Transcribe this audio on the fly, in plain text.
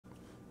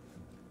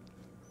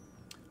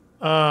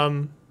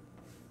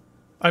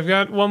I've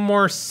got one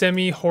more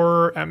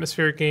semi-horror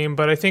atmospheric game,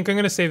 but I think I'm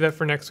going to save that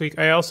for next week.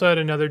 I also had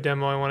another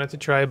demo I wanted to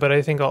try, but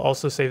I think I'll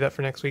also save that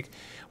for next week.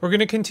 We're going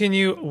to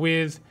continue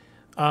with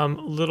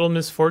Little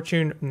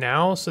Misfortune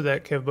now, so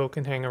that Kevbo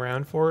can hang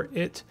around for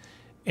it,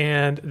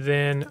 and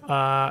then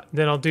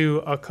I'll do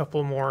a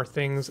couple more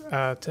things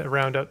to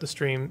round out the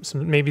stream.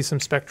 Maybe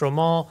some Spectral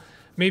Mall,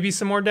 maybe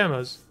some more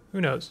demos.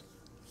 Who knows?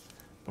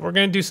 But we're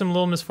going to do some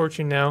Little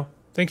Misfortune now.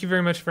 Thank you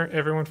very much for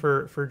everyone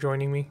for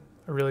joining me.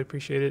 I really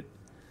appreciate it.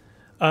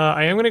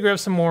 I am going to grab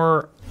some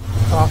more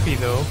coffee,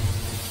 though.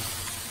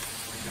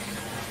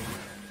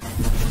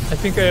 I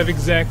think I have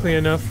exactly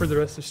enough for the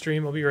rest of the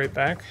stream. I'll be right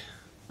back.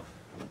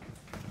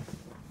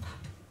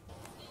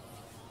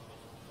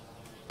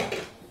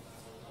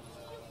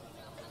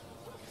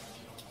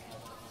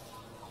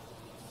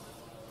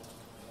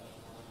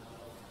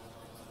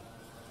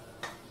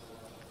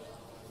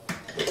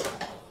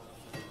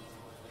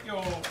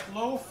 Yo,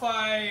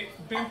 lo-fi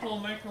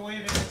Bimple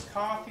microwaving his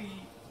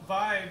coffee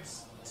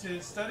vibes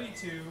to study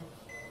to.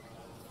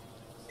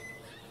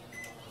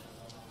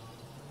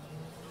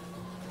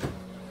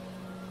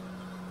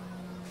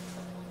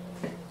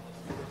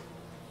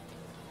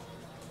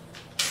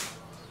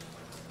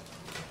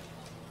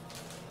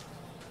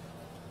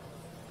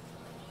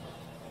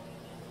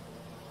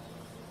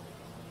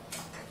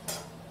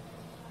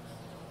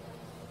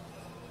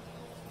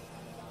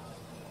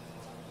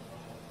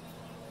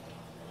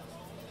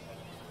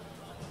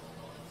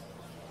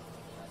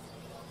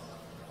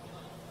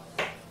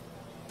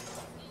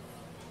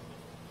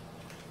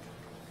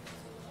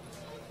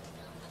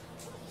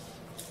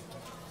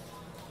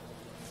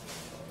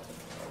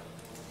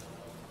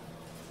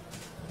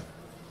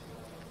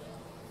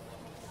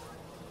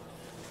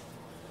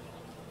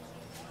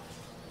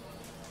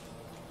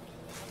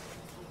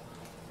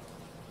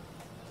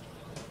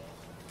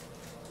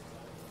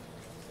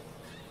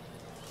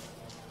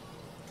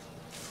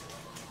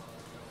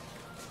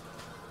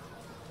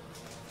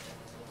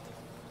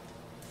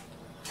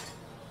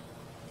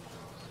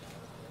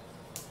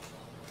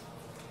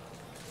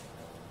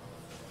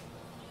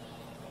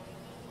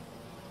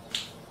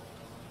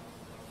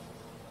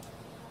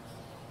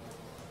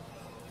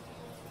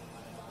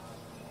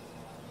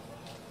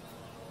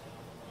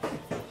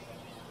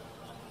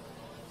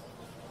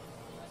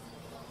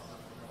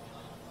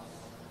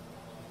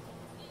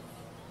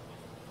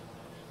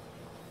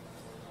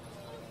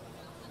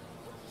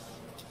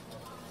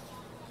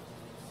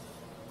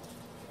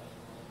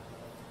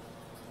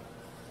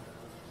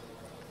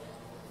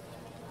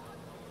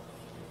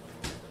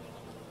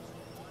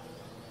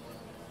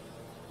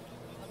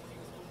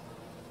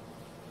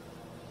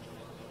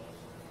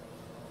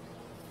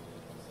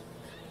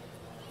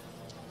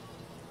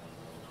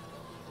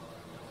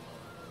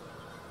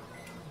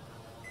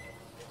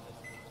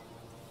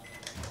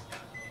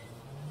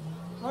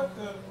 What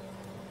the?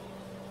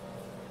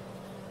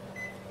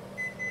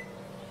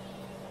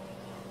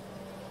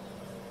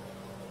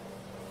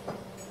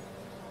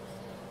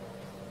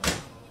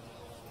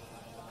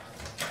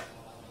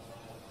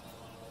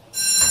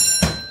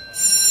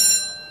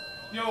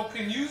 Yo,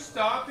 can you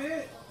stop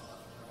it?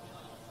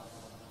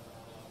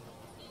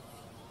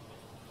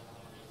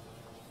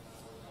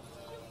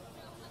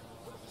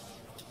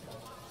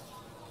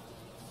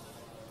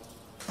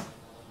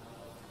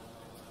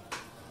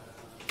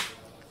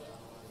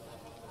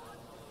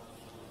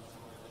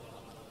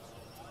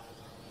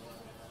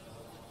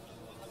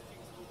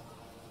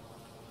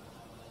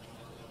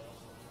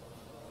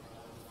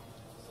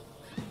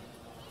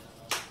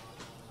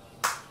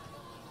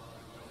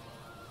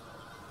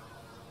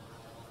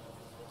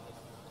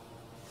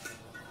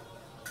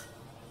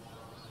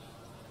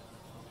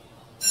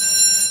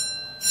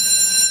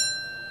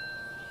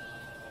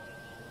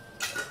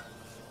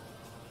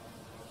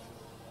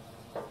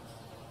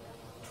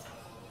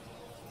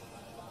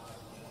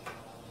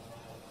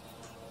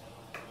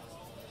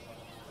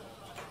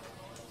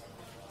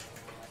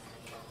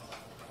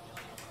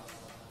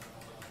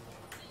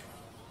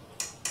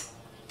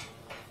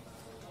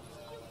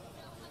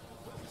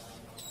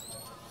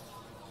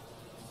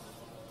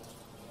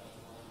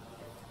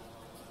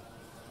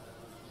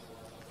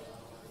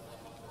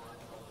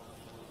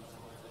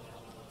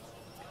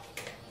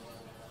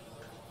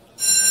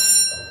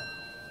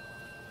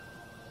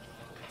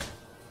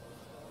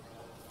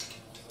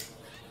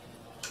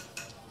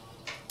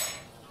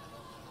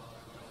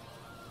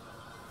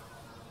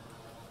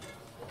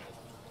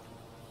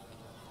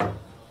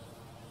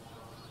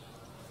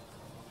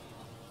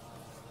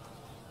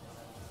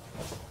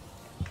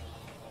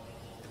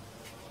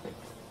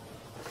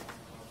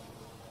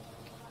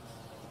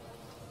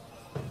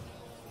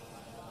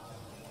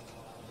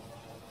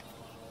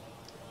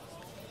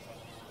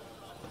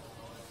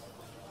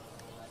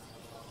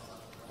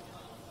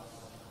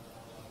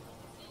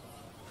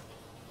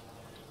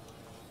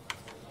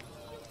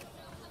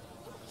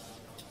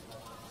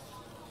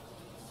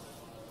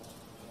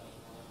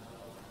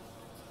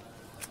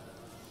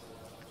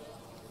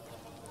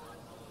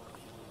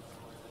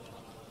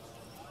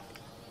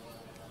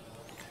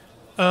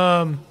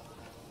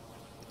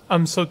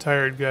 I'm so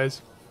tired,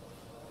 guys.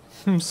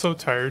 I'm so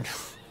tired.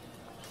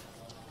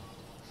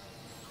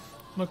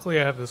 Luckily,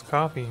 I have this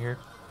coffee here.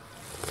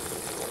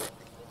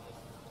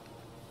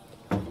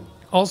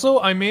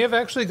 Also, I may have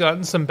actually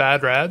gotten some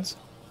bad rads.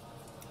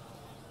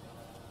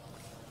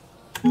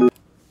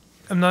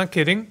 I'm not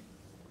kidding.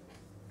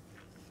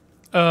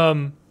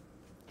 When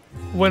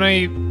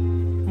I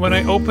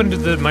opened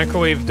the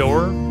microwave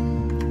door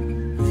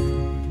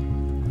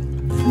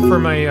for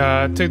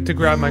my to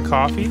grab my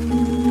coffee,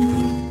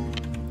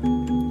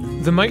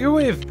 the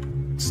microwave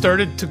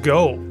started to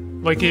go.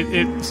 Like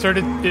it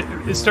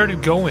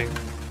started going.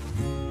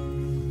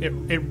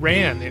 It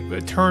ran.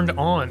 It turned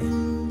on.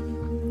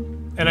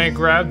 And I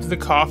grabbed the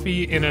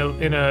coffee in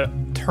a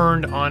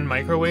turned on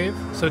microwave.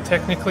 So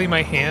technically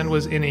my hand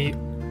was in a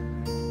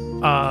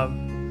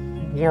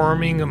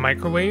warming a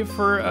microwave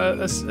for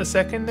a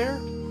second there.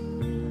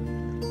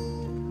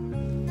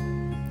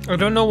 I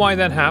don't know why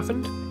that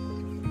happened.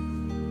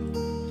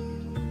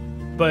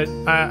 But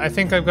I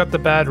think I've got the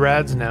bad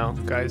rads now,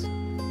 guys.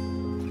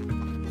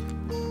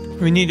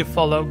 We need to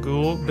follow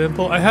Ghoul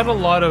Bimple. I had a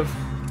lot of...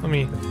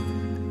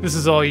 This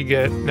is all you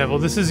get, Neville.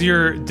 This is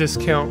your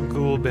discount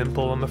Ghoul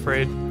Bimple, I'm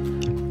afraid.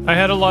 I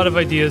had a lot of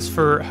ideas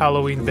for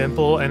Halloween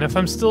Bimple, and if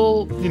I'm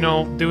still,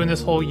 doing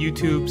this whole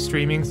YouTube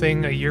streaming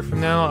thing a year from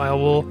now, I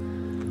will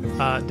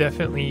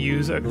definitely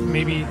use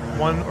maybe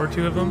 1 or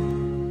 2 of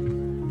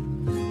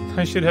them.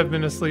 I should have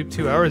been asleep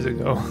 2 hours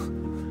ago.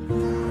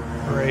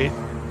 Right.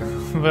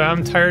 But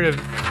I'm tired of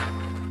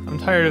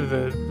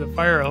the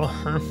fire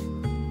alarm.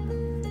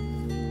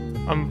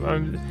 I'm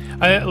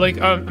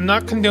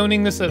not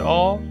condoning this at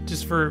all,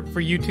 just for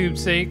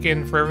YouTube's sake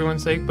and for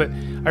everyone's sake, but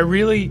it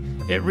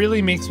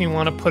really makes me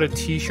want to put a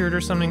t-shirt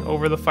or something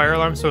over the fire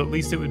alarm so at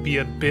least it would be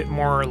a bit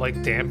more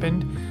like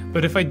dampened.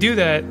 But if I do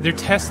that, they're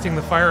testing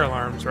the fire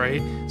alarms,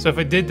 right? So if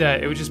I did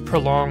that, it would just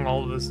prolong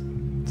all of this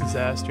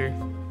disaster.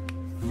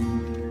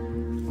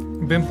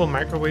 Bimple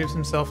microwaves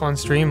himself on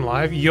stream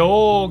live.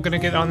 Yo, gonna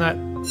get on that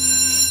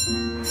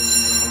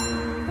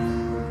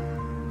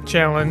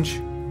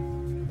challenge.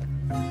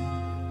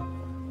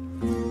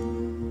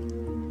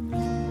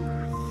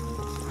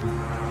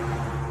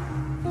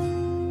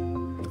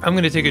 I'm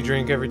gonna take a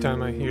drink every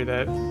time I hear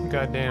that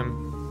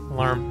goddamn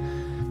alarm.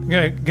 I'm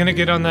gonna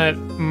get on that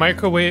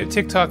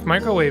TikTok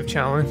microwave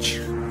challenge.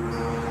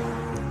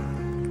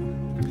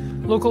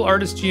 Local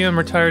artist GM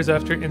retires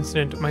after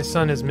incident. My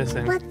son is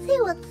missing. Let's see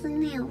what's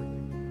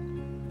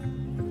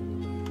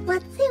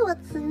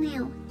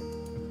new.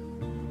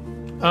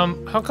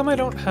 How come I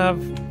don't have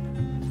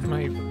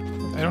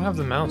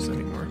the mouse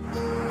anymore?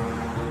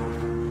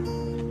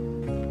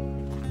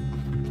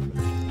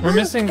 We're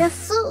missing the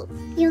suit,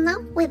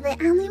 with the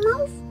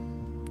animals.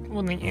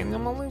 With the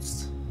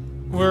animals?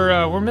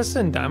 We're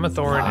missing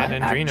Dimethorn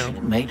and Andrino. I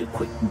actually made a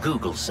quick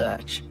Google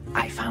search.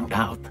 I found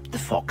out the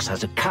fox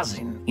has a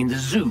cousin in the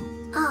zoo.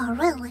 Oh,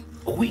 really?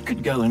 We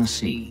could go and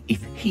see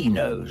if he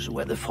knows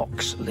where the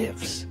fox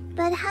lives.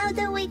 But how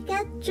do we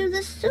get to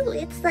the zoo?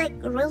 It's like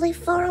really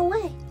far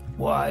away.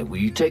 Why,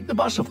 we take the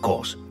bus, of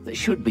course. There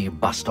should be a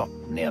bus stop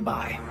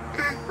nearby.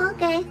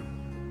 Okay.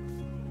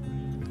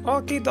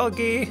 Okie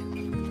dokie.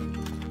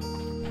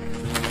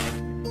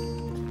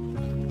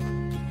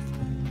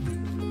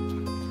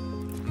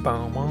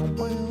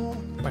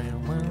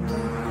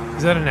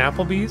 Is that an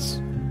Applebee's?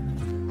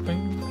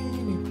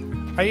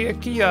 I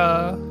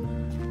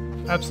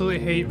absolutely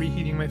hate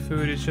reheating my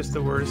food. It's just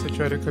the worst. I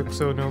try to cook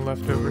so no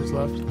leftovers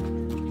left.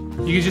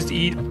 You can just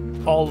eat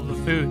all of the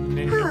food and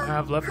then you don't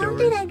have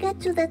leftovers. How did I get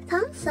to the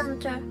town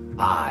center?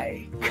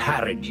 I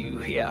carried you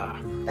here.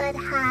 But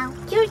how?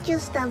 You're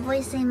just a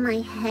voice in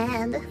my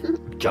head.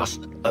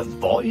 Just a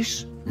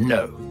voice?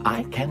 No,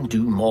 I can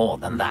do more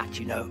than that,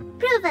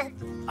 Prove it.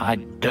 I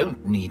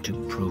don't need to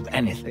prove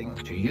anything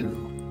to you.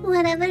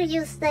 Whatever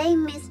you say,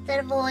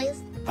 Mr.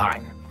 Voice.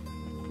 Fine.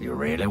 You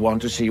really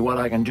want to see what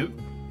I can do?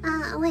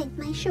 Wait,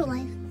 my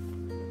shoelace.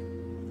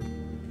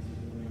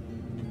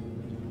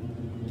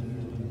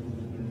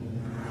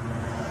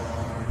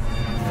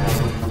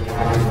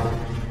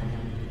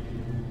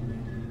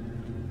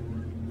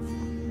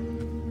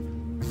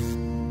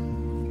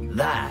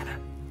 There.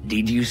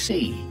 Did you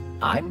see?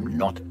 I'm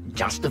not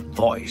just a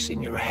voice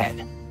in your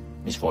head.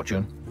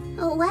 Misfortune?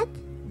 What?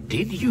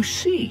 Did you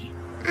see?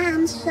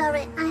 I'm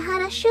sorry, I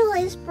had a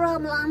shoelace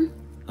problem.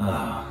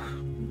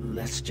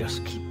 Let's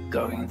just keep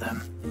going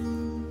then.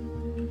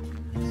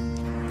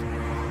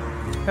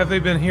 Have they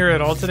been here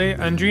at all today?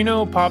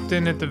 Andrino popped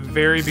in at the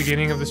very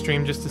beginning of the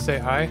stream just to say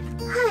hi.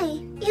 Hi,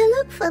 you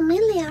look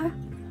familiar.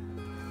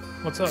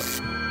 What's up?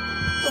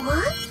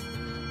 What?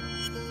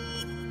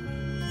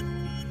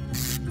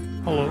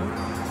 Hello?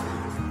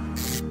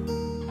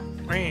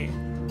 Wait.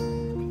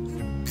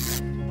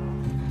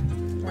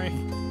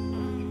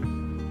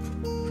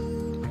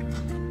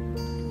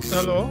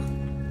 Hello?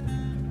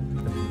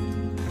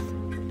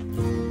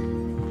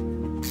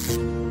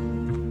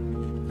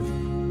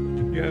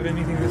 You have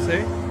anything to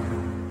say?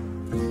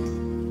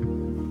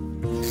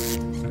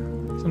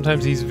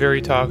 Sometimes he's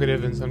very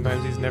talkative and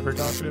sometimes he's never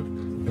talkative.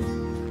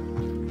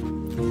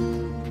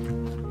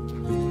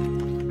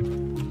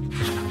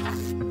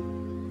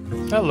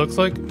 That looks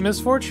like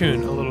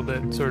Misfortune a little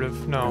bit, sort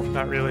of. No,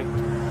 not really.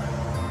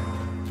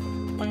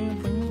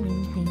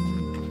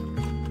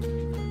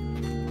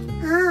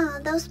 Ah,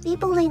 those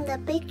people in the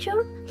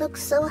picture look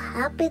so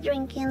happy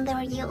drinking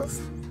their juice.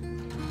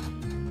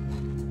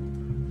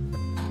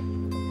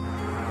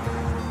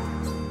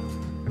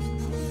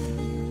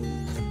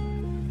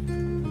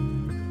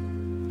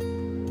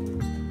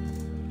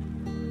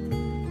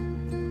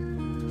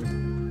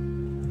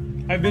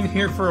 I've been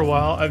here for a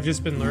while. I've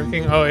just been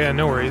lurking. Oh yeah,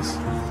 no worries.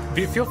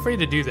 Feel free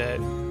to do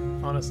that,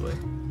 honestly.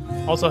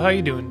 Also, how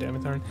you doing,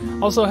 Damithorn?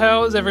 Also,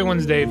 how has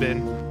everyone's day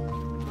been?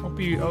 Hope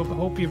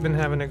you've been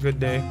having a good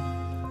day.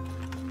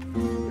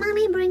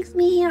 Mommy brings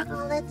me here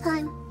all the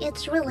time.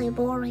 It's really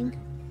boring.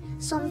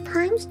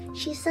 Sometimes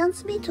she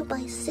sends me to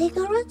buy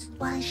cigarettes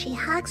while she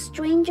hugs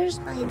strangers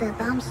by the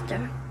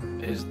dumpster.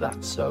 Is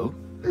that so?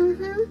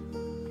 Mm-hmm.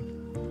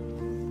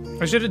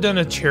 I should have done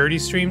a charity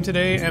stream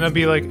today, and I'd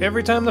be like,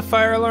 every time the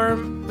fire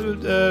alarm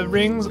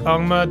rings,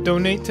 I'm gonna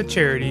donate to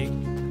charity.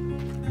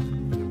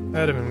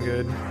 That'd have been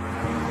good.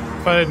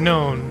 If I had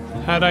known.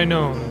 Had I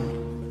known.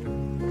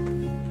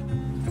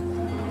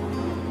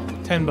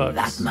 $10.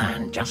 That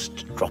man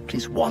just dropped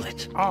his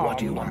wallet. Oh. What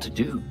do you want to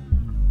do?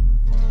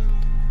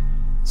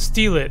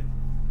 Steal it.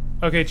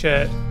 Okay,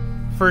 chat.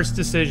 First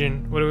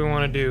decision. What do we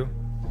want to do?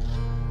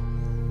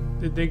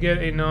 Did they get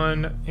a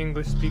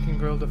non-English speaking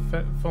girl to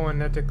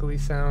phonetically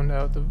sound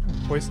out the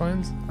voice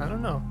lines? I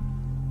don't know.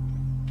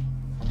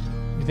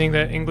 You think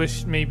that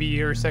English may be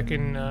your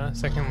second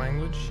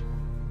language?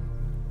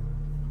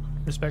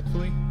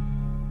 Respectfully.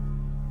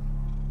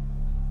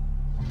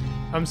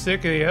 I'm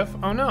sick of AF.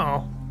 Oh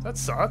no, that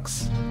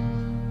sucks.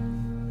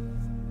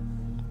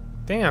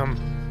 Damn.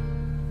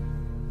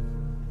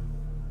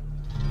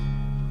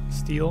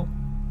 Steal.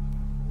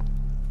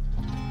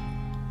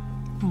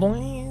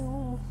 Boing.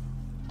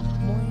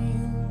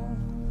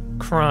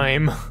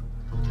 Crime.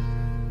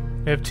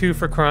 We have 2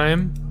 for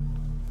crime.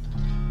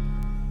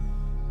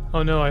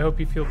 Oh no, I hope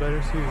you feel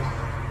better soon.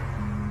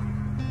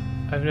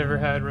 I've never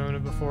had Rona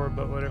before,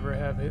 but whatever I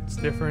have, it's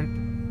different.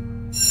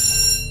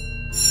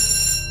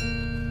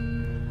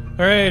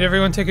 Alright,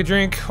 everyone take a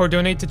drink or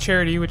donate to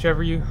charity,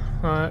 whichever you,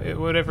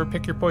 whatever,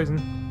 pick your poison.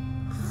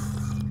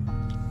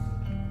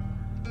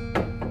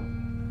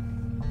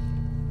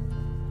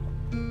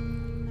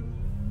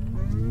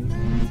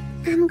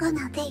 I'm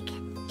gonna take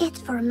it.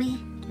 It's for me.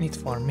 It's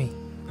for me.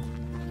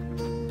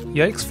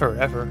 Yikes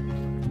forever.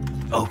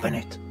 Open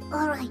it.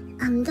 Alright,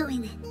 I'm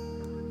doing it.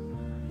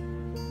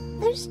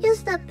 There's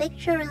just a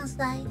picture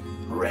inside.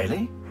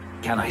 Really?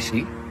 Can I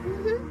see?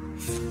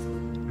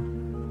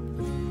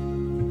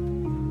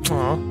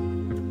 Aw.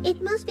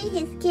 It must be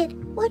his kid.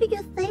 What do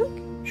you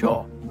think?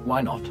 Sure.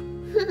 Why not? I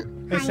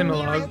knew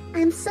Similog. it.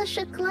 I'm such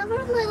a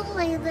clever little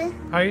lady.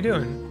 How you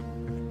doing?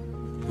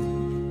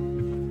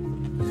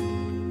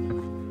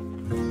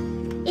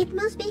 It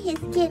must be his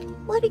kid.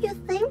 What do you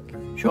think?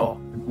 Sure.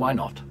 Why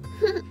not?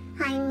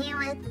 I knew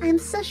it. I'm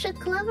such a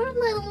clever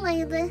little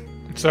lady.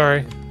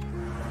 Sorry.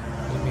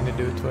 Didn't mean to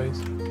do it twice.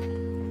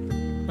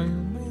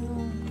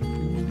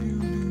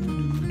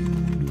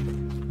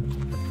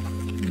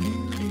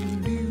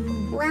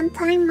 One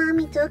time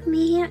Mommy took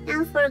me here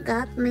and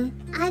forgot me.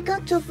 I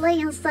got to play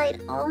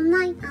inside all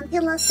night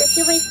until a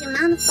security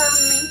man found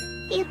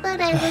me. He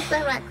thought I was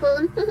a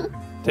raccoon.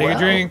 Take Well, a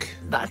drink.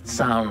 That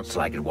sounds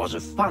like it was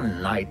a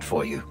fun night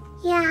for you.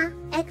 Yeah,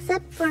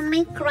 except for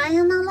me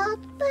crying a lot,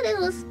 but it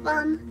was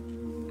fun.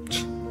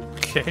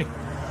 Okay.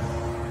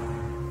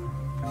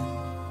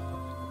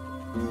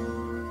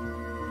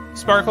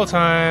 Sparkle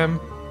time.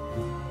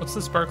 What's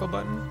the sparkle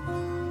button?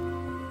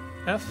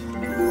 F?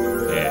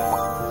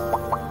 Yeah.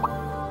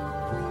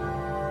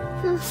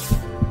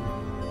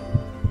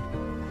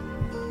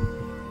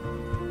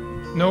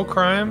 No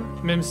crime?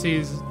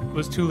 Mimsys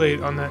was too late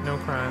on that no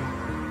crime.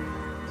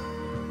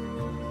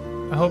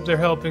 I hope they're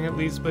helping at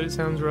least, but it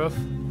sounds rough.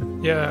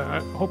 Yeah, I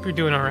hope you're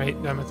doing alright,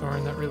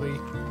 Demithorn. That really...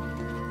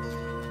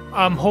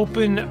 I'm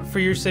hoping, for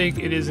your sake,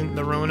 it isn't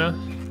the Rona.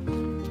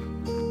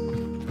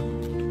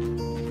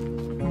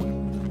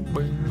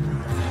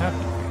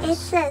 It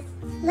says,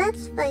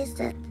 let's face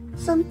it,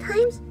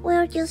 sometimes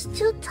we're just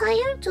too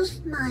tired to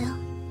smile.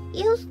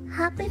 Use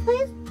happy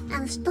face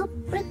and stop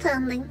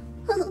pretending.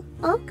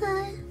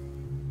 Okay.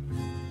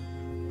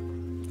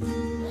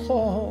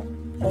 Oh,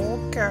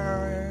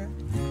 okay.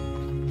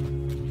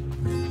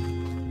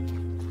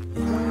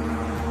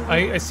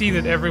 I see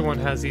that everyone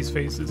has these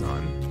faces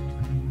on.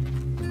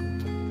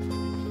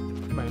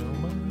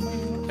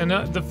 And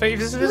the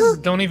faces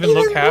don't even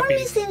look happy. More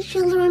missing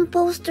children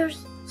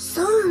posters.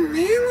 So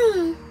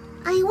many.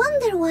 I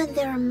wonder what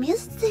they're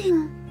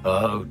missing.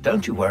 Oh,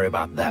 don't you worry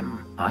about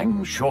them.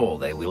 I'm sure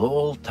they will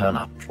all turn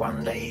up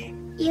one day.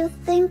 You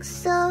think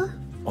so?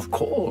 Of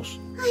course.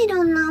 I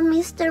don't know,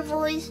 Mr.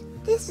 Voice.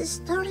 This is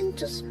starting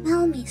to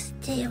smell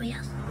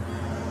mysterious.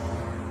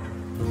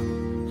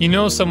 You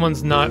know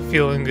someone's not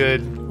feeling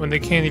good when they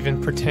can't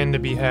even pretend to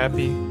be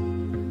happy.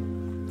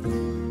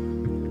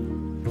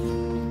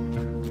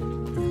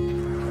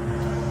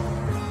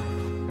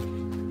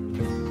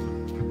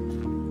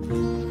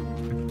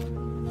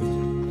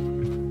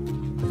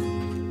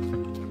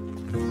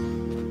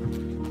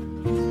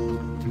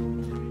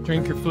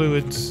 Drink your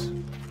fluids.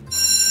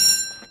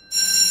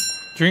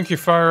 Drink your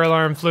fire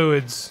alarm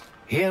fluids.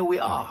 Here we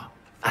are.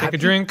 Take Have a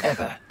drink. you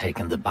ever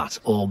taken the bus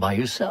all by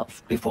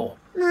yourself before?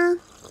 No,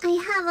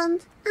 I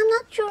haven't. I'm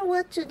not sure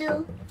what to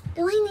do.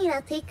 Do I need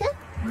a ticket?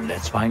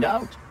 Let's find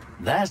out.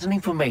 There's an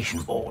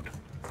information board.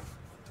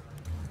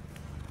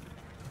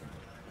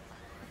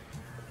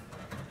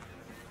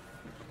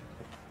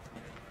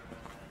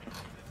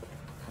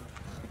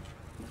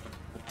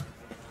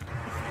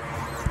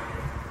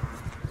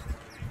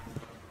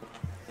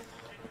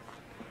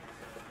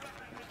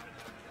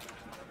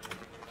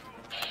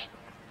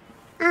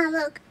 Ah,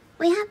 look.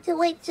 We have to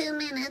wait 2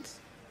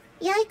 minutes.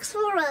 Yikes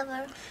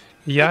forever. I can't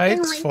Yikes wait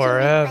to meet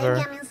forever.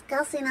 Benjamin's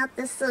cousin at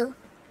the zoo.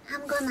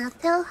 I'm gonna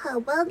tell how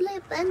badly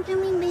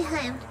Benjamin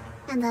behaved,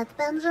 and that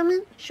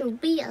Benjamin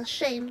should be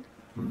ashamed.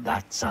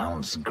 That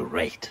sounds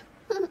great.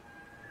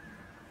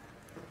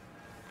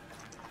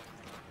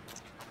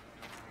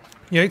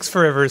 Yikes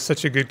forever is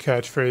such a good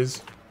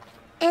catchphrase.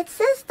 It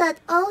says that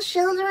all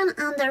children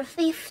under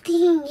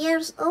 15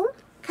 years old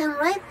can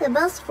ride the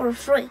bus for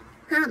free.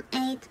 I'm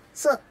 8,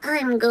 so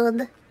I'm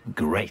good.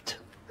 Great.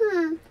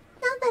 Now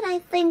that I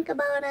think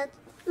about it,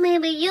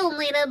 maybe you'll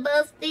need a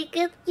bus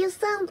ticket. You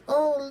sound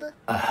old.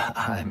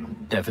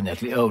 I'm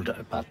definitely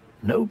older, but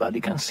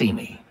nobody can see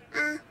me.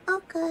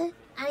 Okay.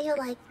 Are you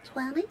like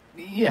 20?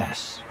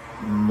 Yes,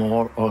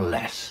 more or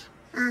less.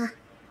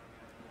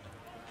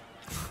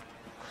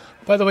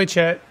 By the way,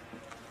 chat.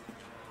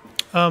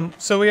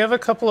 So we have a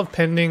couple of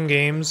pending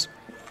games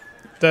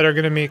that are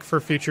going to make for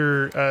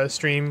future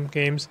stream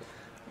games.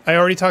 I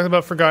already talked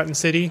about Forgotten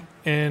City,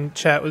 and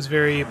chat was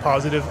very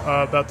positive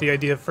about the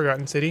idea of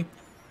Forgotten City.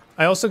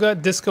 I also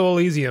got Disco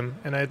Elysium,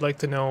 and I'd like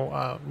to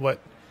know what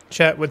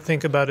chat would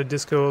think about a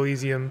Disco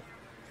Elysium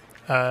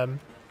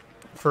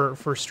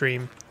for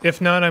stream.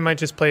 If not, I might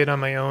just play it on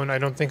my own. I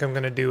don't think I'm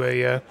going to do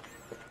a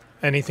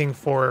anything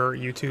for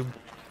YouTube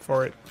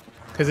for it,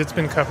 because it's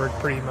been covered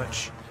pretty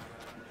much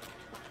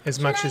as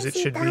much as it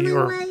should be,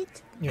 or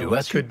Wait? Do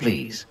as you could be.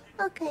 please.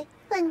 Okay,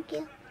 thank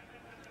you.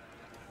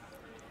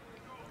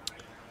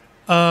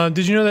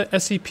 Did you know that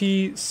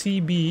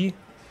SCP-CB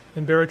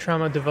and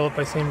Barotrauma developed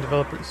by same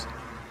developers?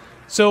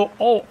 So,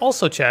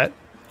 also chat,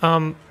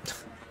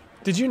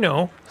 did you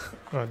know?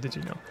 Oh, did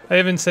you know? I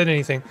haven't said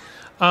anything.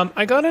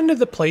 I got into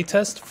the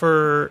playtest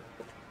for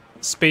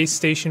Space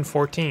Station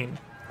 14.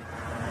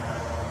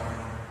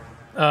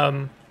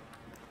 I'm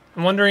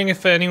wondering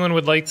if anyone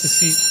would like to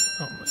see.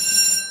 Oh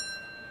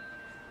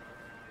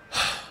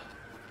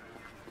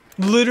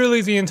my!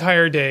 Literally the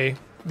entire day.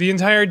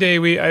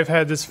 I've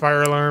had this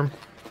fire alarm.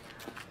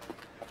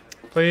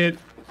 Play it,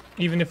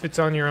 even if it's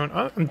on your own.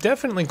 I'm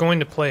definitely going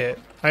to play it.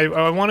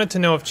 I wanted to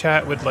know if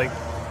chat would like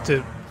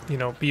to,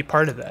 be a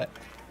part of that.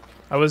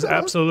 I was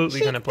absolutely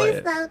going to play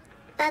it. Out.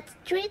 That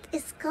street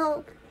is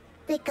called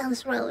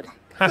Dickens Road.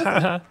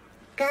 Got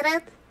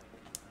it?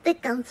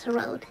 Dickens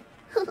Road.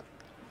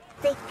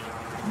 Dick.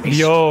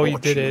 Yo, you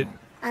did it.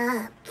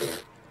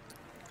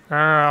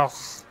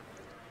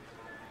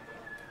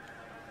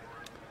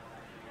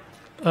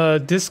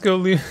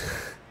 Disco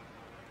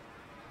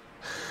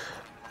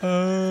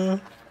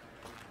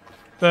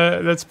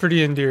that's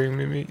pretty endearing,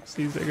 Mimi.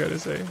 Sees, I gotta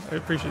say. I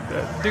appreciate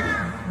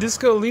that.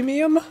 Disco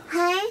Lemium?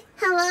 Hey,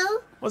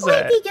 hello? What's Why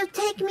that? did you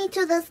take me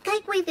to the sky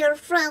with your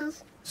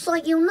friends? So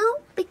you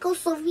know,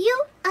 because of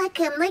you, I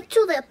can make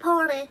to the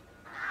party.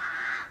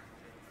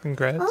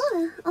 Congrats.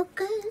 Oh,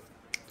 okay.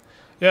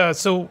 Yeah,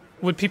 so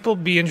would people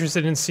be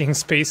interested in seeing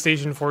Space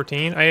Station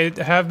 14? I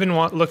have been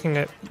looking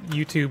at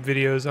YouTube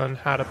videos on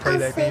how to play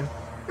that game.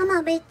 I'm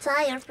a bit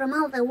tired from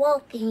all the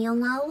walking, you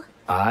know.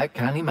 I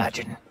can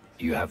imagine.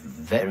 You have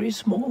very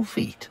small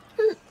feet.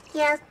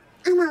 Yes,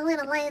 I'm a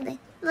little lady.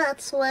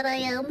 That's what I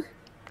am.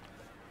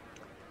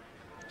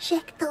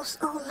 Check those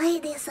old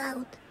ladies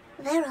out.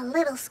 They're a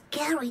little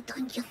scary,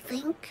 don't you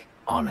think?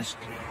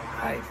 Honestly,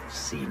 I've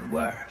seen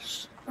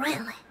worse.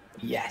 Really?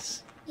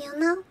 Yes. You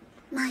know,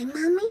 my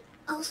mommy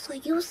also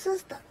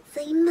uses the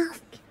same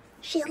mask.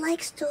 She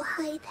likes to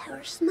hide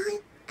her smile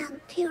and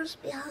tears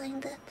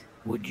behind it.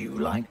 Would you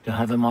like to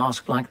have a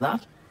mask like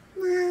that?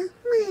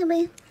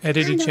 Maybe.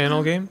 Edited I don't channel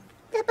know. game?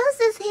 The bus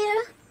is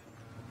here.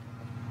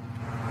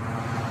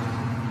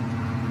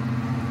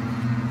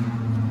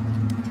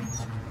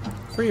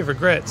 Free of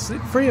regrets,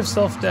 free of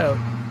self-doubt,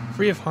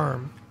 free of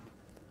harm.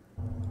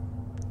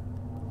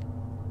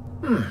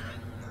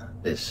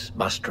 This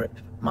bus trip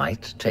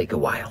might take a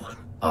while.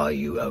 Are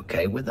you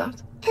okay with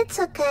that? It's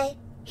okay.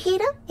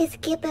 Hiro is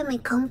keeping me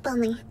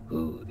company.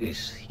 Who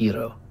is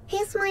Hiro?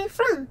 He's my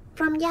friend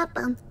from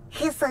Japan.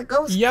 He's a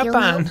ghost, Japan.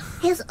 you know.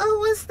 He's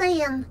always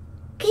saying,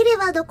 "Kiri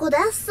wa doko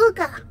desu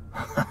ka?"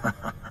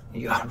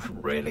 You're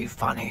really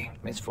funny,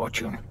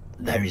 Misfortune.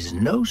 There is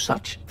no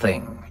such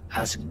thing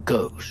as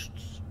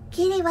ghosts.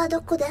 Kiri wa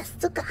doko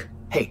desu ka?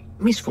 Hey,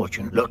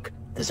 Misfortune, look.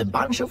 There's a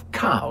bunch of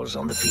cows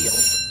on the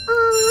field.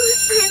 Oh,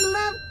 I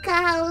love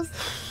cows.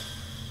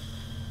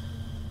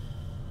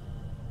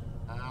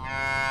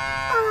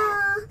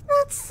 Oh,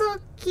 that's so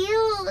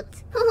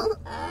cute.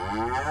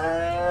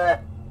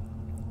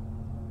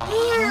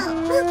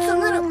 Ew, that's a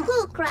little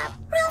bull crap.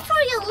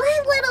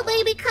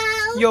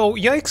 Yo,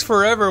 yikes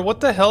forever. What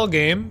the hell,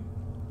 game?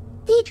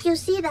 Did you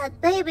see that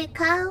baby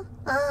cow?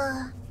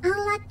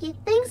 Unlucky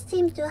things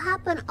seem to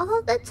happen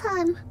all the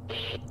time.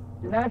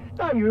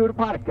 Nästa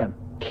djurparken.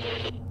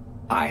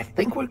 I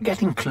think we're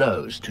getting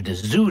close to the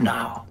zoo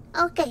now.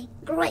 Okay,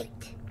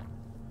 great.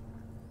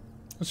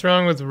 What's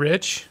wrong with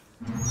Rich?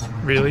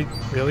 Really?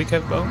 Really,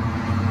 Kevbo?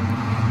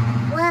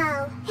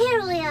 Wow,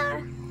 here we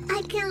are.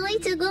 I can't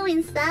wait to go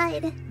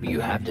inside. You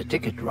have the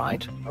ticket,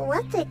 right?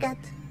 What ticket?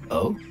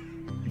 Oh?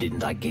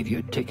 Didn't I give you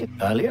a ticket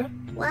earlier?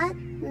 What?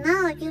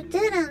 No, you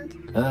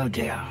didn't. Oh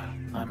dear,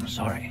 I'm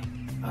sorry.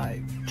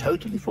 I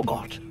totally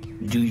forgot.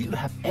 Do you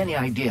have any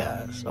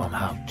ideas on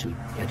how to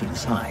get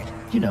inside?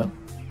 You know,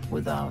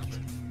 without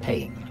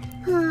paying.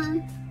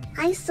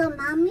 I saw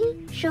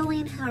Mommy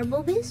showing her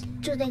boobies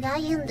to the guy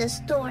in the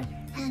store,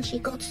 and she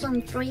got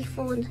some free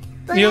food.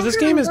 But Yo, I this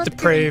game is haven't got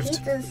depraved.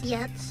 kittens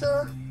yet,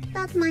 so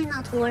that might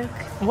not work.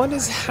 What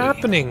is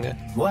happening?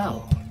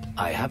 Well,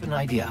 I have an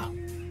idea.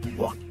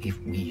 What if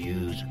we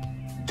use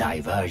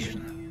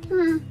diversion?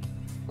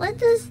 What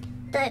does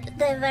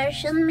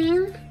diversion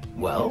mean?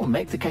 Well,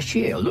 make the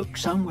cashier look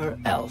somewhere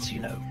else, you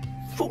know.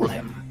 Fool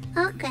him.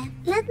 Okay,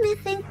 let me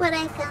think what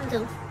I can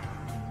do.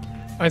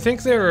 I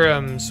think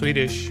they're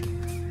Swedish.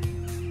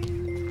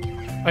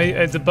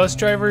 The bus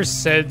driver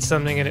said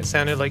something and it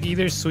sounded like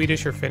either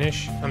Swedish or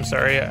Finnish. I'm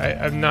sorry,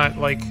 I'm not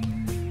like,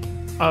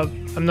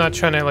 I'm not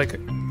trying to like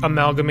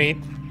amalgamate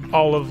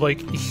all of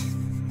like,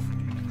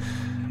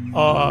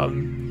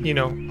 you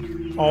know,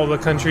 all the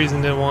countries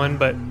into one,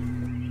 but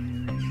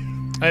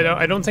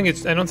I don't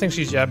think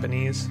she's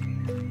Japanese.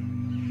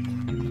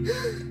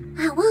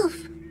 A wolf!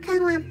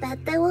 Can one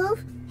pet the wolf?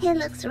 He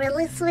looks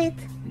really sweet.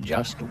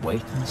 Just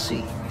wait and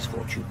see,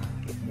 Misfortune.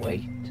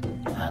 Wait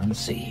and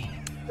see.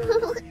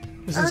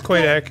 This is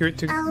quite accurate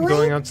to I'll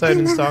going wait outside in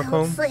and then I'll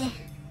Stockholm. see.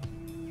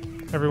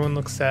 Everyone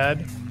looks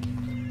sad.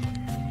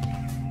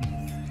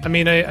 I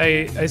mean,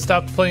 I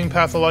stopped playing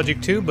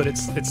Pathologic 2, but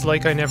it's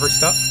like I never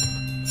stopped.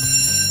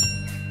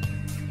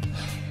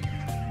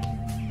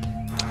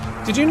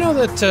 Did you know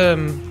that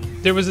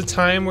there was a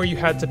time where you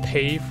had to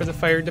pay for the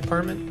fire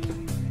department?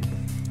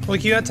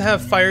 Like, you had to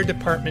have fire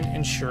department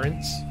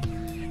insurance.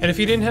 And if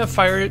you didn't have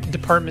fire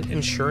department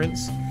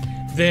insurance,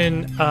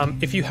 then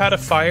if you had a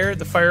fire,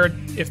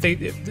 if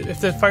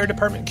the fire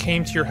department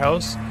came to your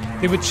house,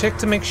 they would check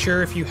to make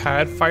sure if you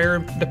had fire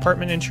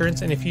department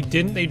insurance, and if you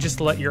didn't, they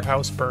just let your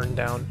house burn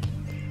down.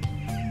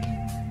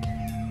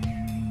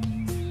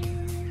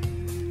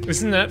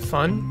 Isn't that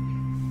fun?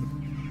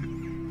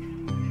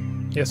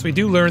 Yes, we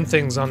do learn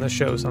things on the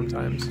show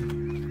sometimes.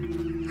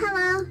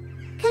 Hello?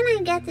 Can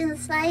I get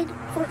inside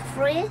for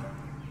free?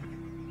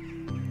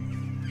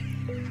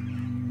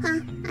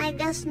 Huh, I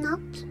guess not.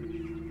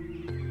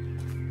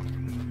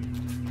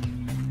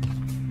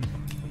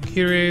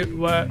 Kiri,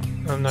 what?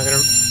 I'm not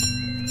gonna...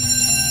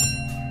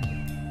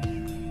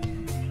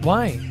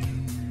 Why?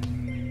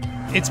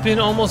 It's been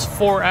almost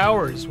 4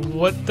 hours.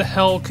 What the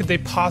hell could they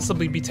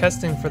possibly be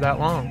testing for that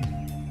long?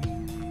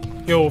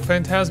 Yo,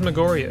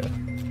 Phantasmagoria.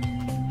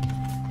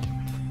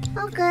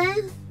 Okay,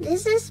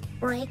 this is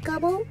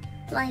breakable.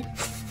 Like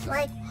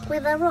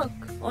with a rock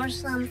or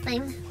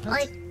something.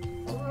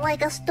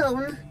 Like a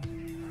stone.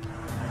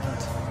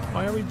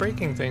 Why are we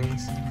breaking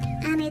things?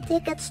 Any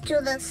tickets to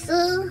the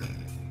zoo?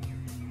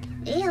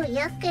 Ew,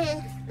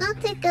 yucky. No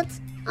tickets,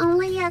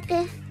 only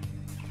yucky.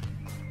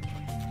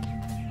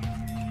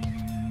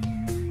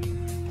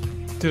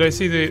 Did I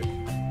see the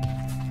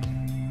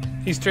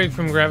Easter egg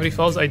from Gravity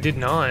Falls? I did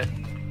not.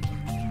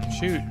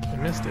 Shoot, I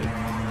missed it.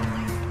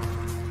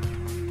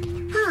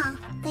 Huh,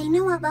 they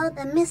know about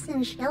the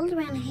missing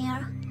children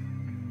here.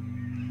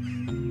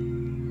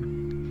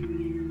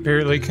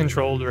 Barely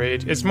controlled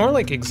rage. It's more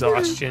like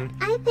exhaustion.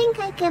 I think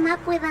I came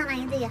up with an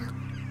idea.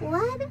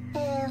 What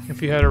if...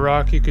 If you had a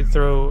rock, you could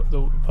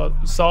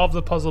solve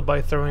the puzzle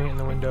by throwing it in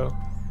the window.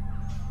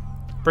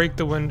 Break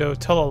the window,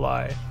 tell a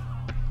lie.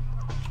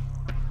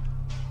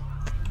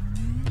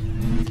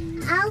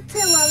 I'll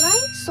tell a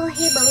lie so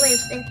he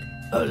believes it.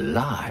 A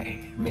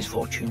lie,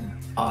 Misfortune.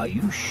 Are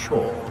you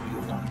sure you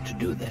want to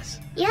do this?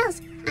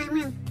 Yes, I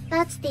mean,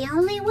 that's the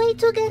only way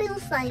to get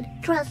inside.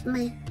 Trust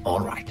me. All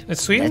right.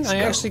 It's Sweden? let's I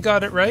go. actually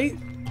got it right.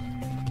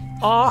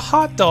 Aw,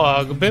 hot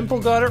dog.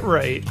 Bimple got it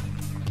right.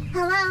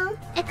 Hello?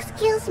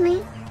 Excuse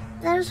me.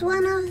 There's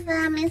one of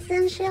the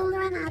missing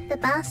children at the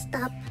bus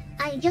stop.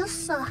 I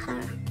just saw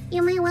her.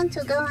 You may want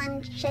to go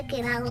and check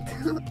it out.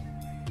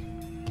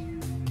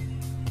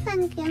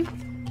 Thank you.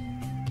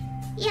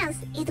 Yes,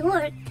 it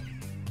worked.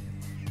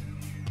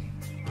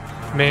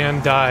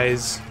 Man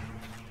dies.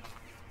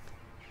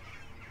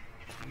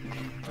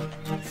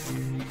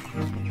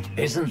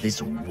 Isn't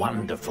this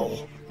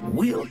wonderful?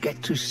 We'll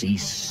get to see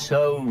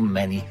so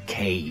many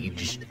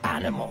caged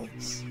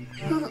animals.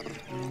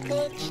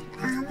 Caged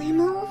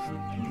animals?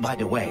 By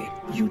the way,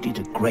 you did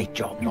a great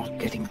job not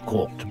getting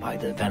caught by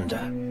the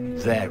vendor.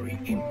 Very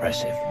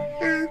impressive.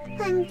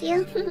 Thank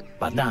you.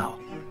 But now,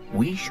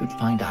 we should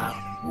find out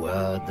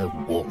where the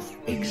wolf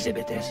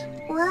exhibit is.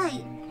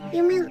 Why?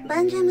 You mean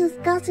Benjamin's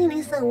cousin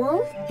is a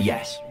wolf?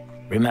 Yes,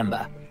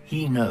 remember,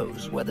 He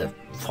knows where the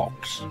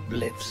fox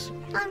lives.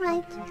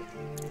 Alright.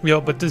 Yo,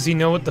 but does he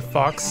know what the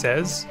fox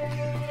says?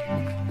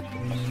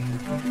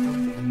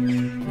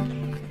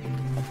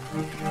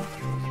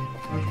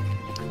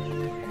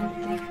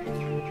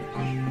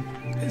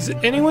 Is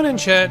anyone in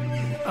chat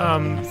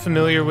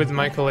familiar with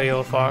Michael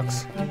A.L.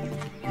 Fox?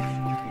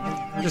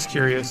 Just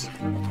curious.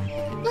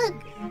 Look,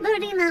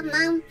 Birdie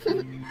Mom.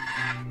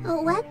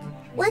 Oh, what?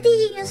 What did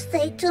you just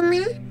say to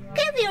me?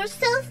 Give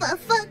yourself a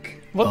fuck.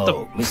 What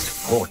Oh,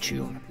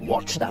 Misfortune,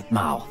 watch that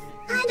mouth.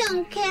 I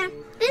don't care.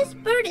 This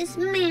bird is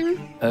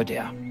mean. Oh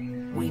dear.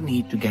 We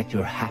need to get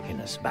your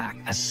happiness back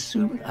as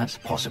soon as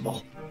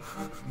possible.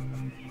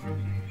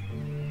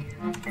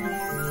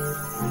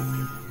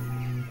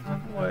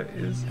 What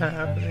is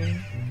happening?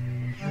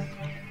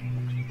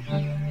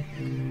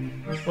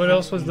 What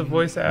else was the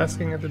voice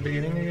asking at the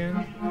beginning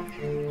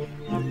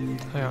again?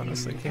 I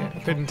honestly can't. I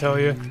couldn't tell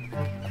you.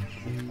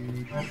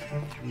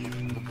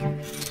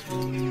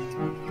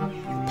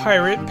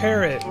 Pirate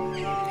parrot.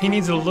 He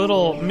needs a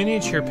little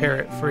miniature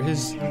parrot for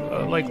his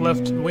like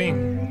left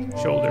wing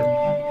shoulder.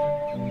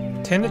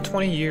 10 to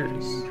 20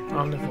 years.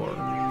 Omnivore.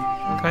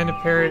 Kind of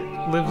parrot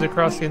lives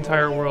across the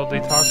entire world. They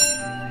talk.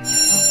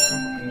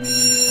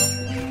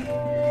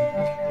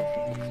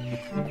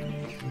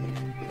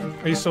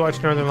 I used to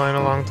watch Northern Lion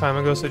a long time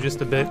ago, so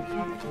just a bit.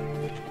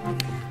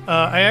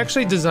 I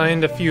actually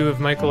designed a few of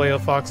Michael A.L.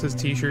 Fox's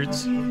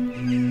t-shirts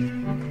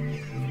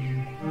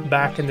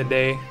back in the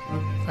day.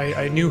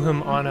 I knew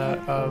him on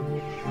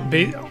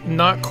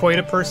not quite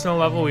a personal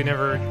level. We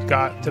never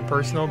got to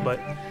personal, but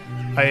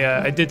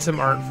I did some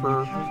art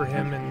for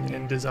him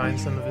and designed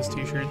some of his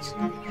t-shirts.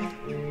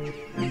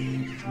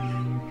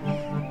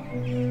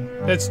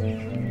 That's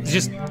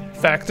just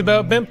fact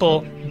about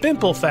Bimple.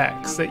 Bimple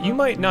facts that you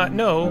might not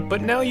know,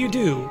 but now you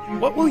do.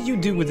 What will you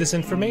do with this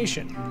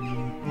information?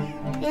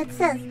 It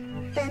says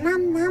the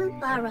Nam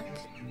parrot.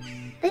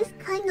 This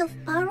kind of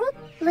parrot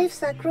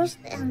lives across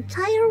the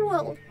entire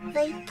world.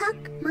 They talk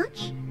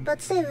much,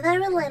 but say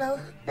very little.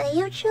 They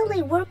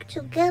usually work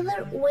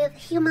together with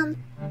human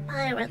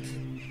pirates,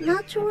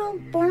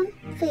 natural-born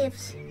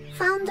thieves,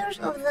 founders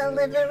of the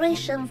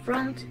Liberation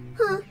Front.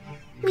 Huh?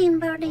 Mean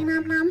birdie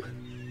num num.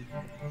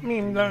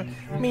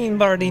 Mean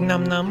birdie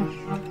num num.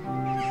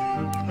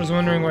 I was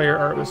wondering why your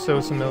art was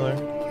so similar.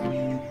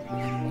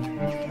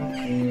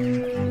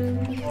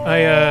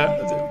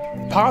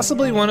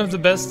 Possibly one of the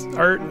best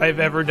art I've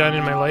ever done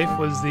in my life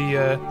was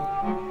the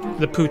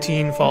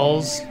Poutine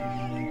Falls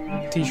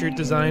t-shirt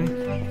design.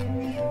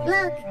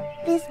 Look,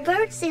 this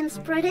bird seems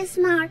pretty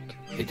smart.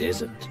 It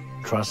isn't.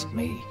 Trust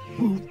me.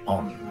 Move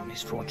on,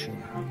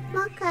 Misfortune.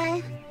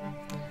 Okay.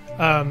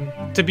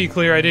 To be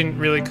clear, I didn't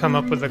really come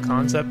up with a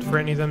concept for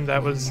any of them.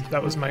 That was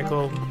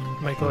Michael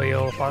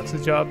A.L.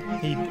 Fox's job.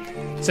 He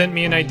sent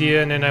me an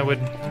idea and then I would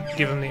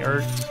give him the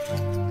art.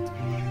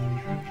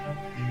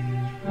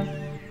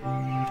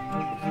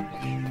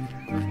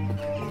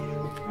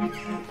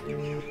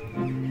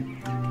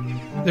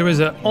 There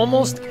was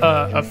almost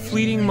a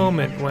fleeting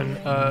moment when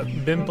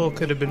Bimple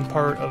could have been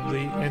part of the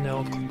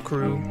NL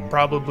crew.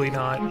 Probably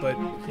not, but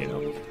you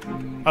know,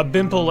 a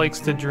Bimple likes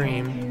to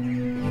dream.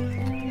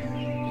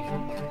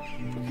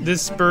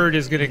 This bird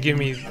is gonna give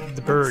me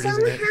the bird,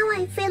 isn't it? Somehow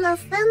I feel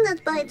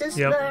offended by this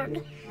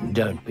bird.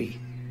 Don't be.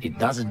 It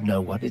doesn't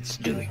know what it's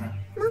doing.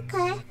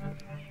 Okay.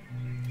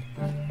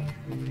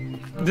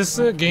 This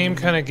game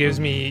kind of gives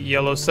me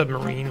Yellow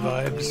Submarine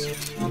vibes.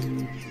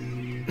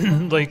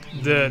 Like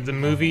the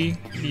movie,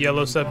 the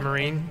Yellow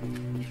Submarine,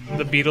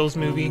 the Beatles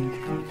movie.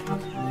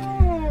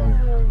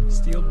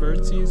 Steel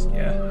birdseeds?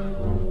 Yeah.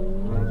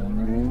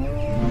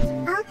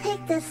 I'll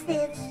take the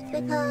seeds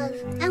because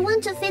I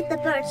want to feed the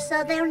birds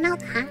so they're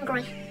not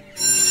hungry.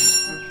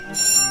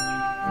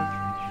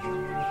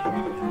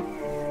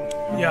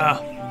 Yeah.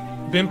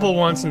 Bimple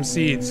wants some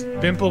seeds.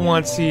 Bimple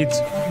wants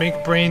seeds.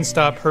 Make brain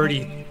stop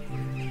hurty.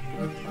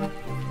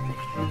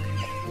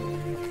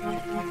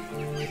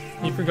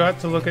 You forgot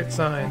to look at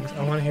signs.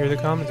 I want to hear the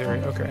commentary.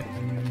 Okay.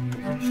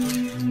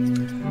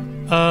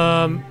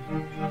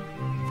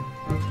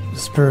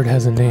 This bird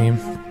has a name.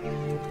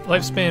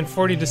 Lifespan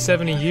 40 to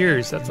 70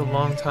 years. That's a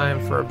long time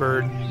for a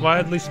bird.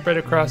 Widely spread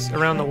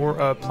around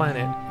the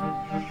planet.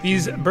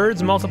 These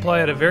birds multiply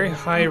at a very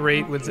high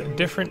rate with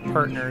different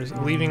partners,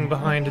 leaving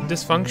behind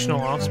dysfunctional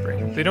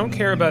offspring. They don't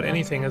care about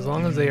anything as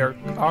long as they are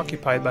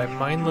occupied by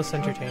mindless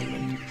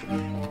entertainment.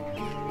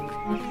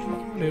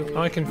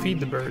 Oh, I can feed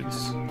the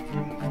birds.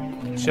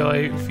 Shall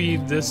I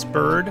feed this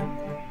bird?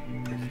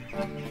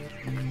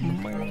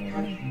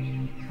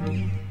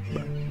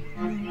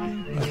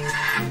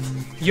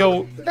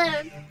 Yo.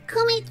 Bird,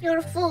 come eat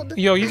your food.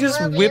 Yo, you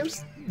just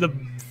whipped the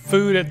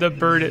food at the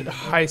bird at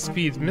high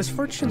speeds.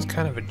 Misfortune's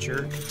kind of a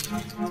jerk.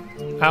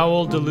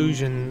 Owl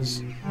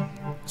delusions.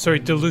 Sorry,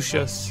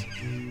 Delucius.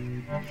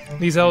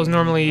 These owls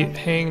normally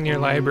hang near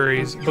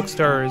libraries,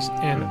 bookstores,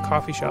 and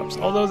coffee shops.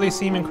 Although they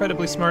seem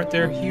incredibly smart,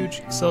 their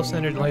huge,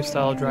 self-centered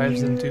lifestyle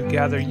drives them to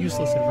gather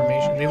useless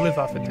information. They live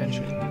off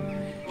attention.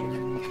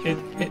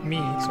 It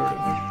me, sort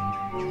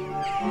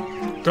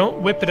of.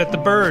 Don't whip it at the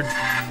bird.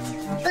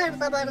 Bird,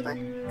 Berda.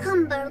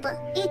 Come, Berda.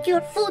 Eat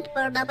your food,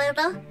 Berda,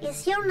 Berda.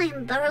 Is your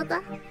name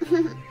Berda?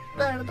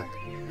 Berda.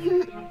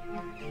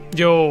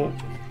 Yo,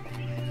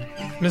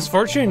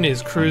 Misfortune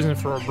is cruising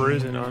for a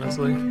bruising,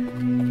 honestly.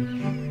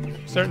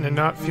 Starting to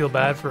not feel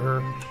bad for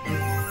her.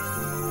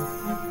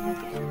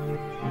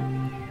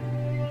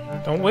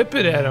 Don't whip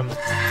it at him.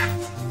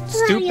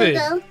 Stupid.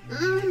 There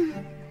you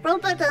go.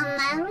 Robert and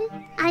Mary,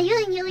 are you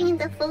enjoying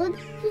the food?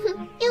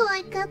 You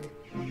like it?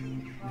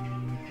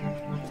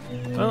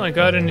 Well, I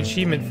got an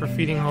achievement for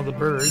feeding all the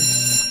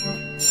birds.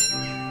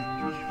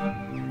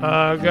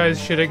 Guys,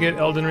 should I get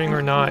Elden Ring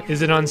or not?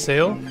 Is it on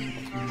sale?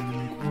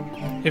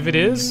 If it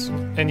is,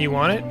 and you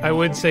want it, I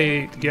would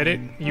say get it.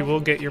 You will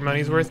get your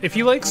money's worth. If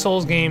you like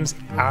Souls games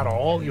at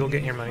all, you'll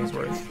get your money's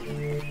worth.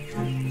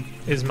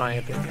 Is my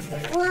opinion.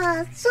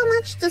 Wow, so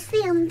much to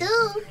see and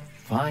do.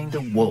 Find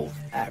the wolf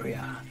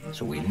area,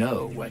 so we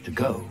know where to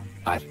go.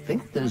 I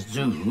think the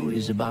zoo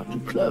is about to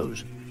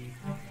close.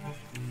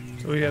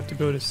 So we have to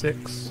go to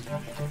 6.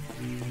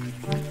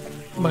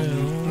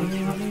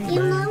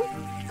 You know,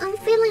 I'm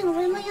feeling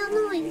really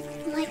annoyed.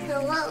 Like a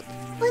lot.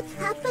 What's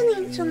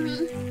happening to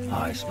me?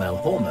 I smell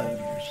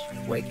hormones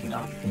waking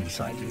up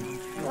inside you.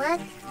 What?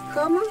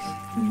 Homos?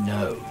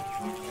 No,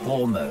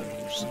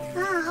 hormones.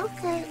 Ah,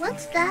 okay.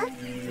 What's that?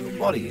 Your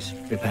body's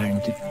preparing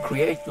to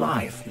create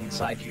life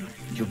inside you.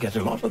 You'll get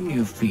a lot of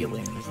new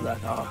feelings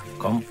that are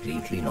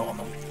completely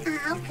normal.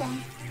 Ah, okay.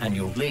 And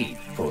you'll bleed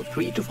for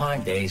 3 to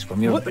 5 days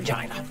from your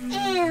vagina.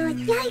 Ew,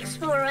 yikes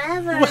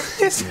forever.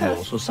 What is You will that?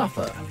 also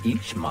suffer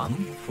each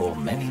month for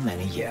many,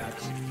 many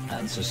years.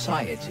 And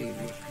society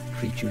will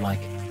treat you like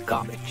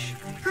garbage.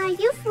 Are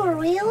you for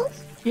real?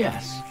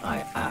 Yes,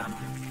 I am.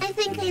 I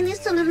think I need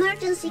some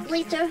emergency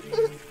glitter.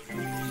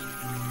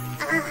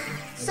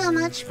 So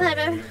much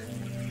better.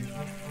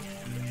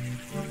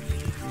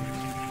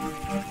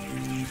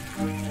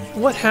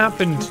 What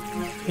happened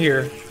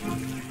here?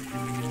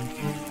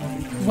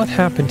 What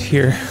happened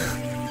here?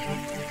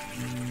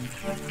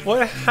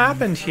 What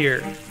happened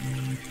here?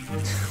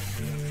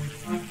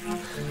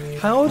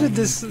 How did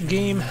this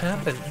game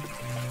happen?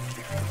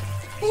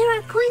 There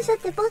are coins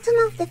at the bottom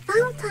of the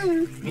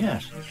fountain.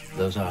 Yes,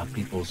 those are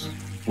people's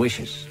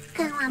wishes.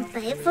 Can one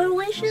pay for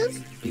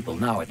wishes? People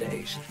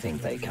nowadays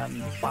think they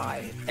can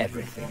buy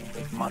everything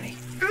with money.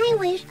 I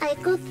wish I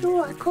could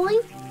throw a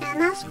coin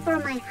and ask for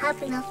my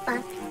happiness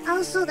back.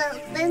 Also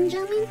that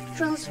Benjamin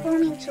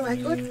transform into a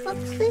good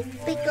foxy,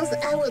 because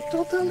I would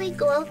totally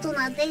go out on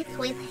a date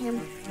with him.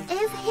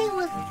 If he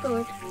was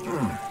good.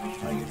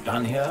 Are you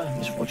done here,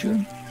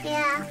 Misfortune?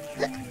 Yeah.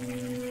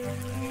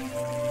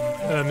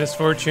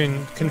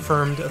 Misfortune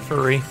confirmed a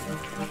furry.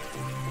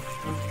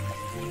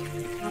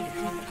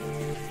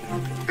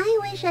 I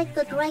wish I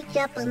could write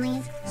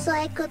Japanese, so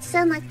I could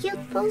send a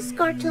cute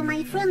postcard to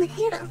my friend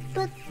Hiro.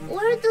 But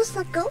where does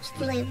a ghost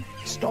live?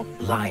 Stop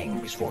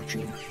lying,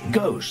 Misfortune.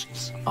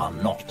 Ghosts are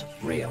not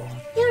real.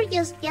 You're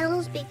just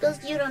jealous because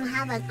you don't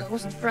have a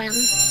ghost friend.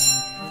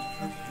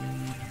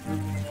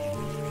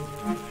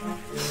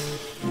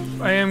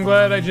 I am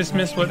glad I just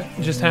missed what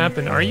just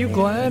happened. Are you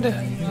glad?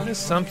 That is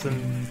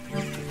something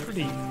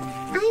pretty.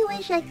 I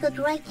wish I could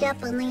write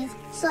Japanese,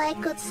 so I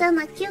could send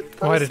a cute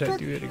postcard. Why did I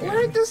do it again?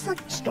 Where does a...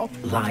 Stop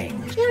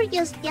lying. You're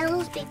just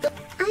jealous because...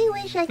 I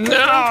wish I could...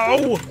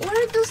 No!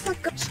 Where does a...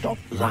 Stop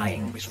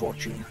lying,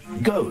 Misfortune.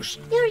 Ghosts.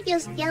 You're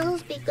just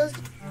jealous because...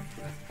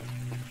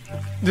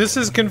 This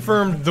is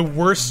confirmed the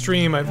worst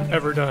stream I've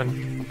ever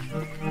done.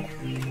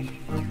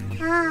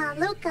 Ah,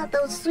 look at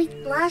those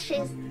sweet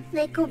blushes.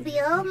 They could be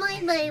all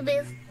my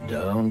babies.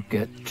 Don't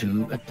get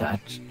too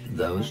attached to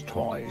those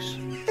toys.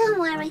 Don't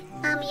worry,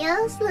 I'm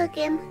just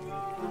looking.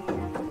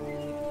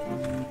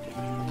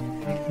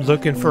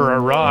 Looking for a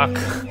rock.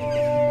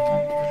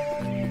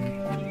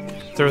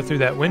 Throw through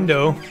that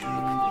window.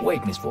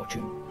 Wait,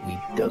 Misfortune. We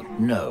don't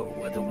know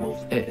where the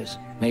wolf is.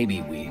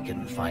 Maybe we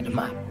can find a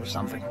map or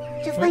something.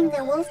 To find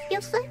the wolf, you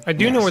say? I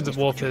do know Yes, where the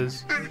wolf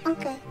is. Ah,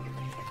 okay.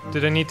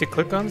 Did I need to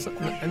click on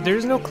something?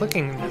 There's no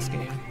clicking in this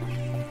game.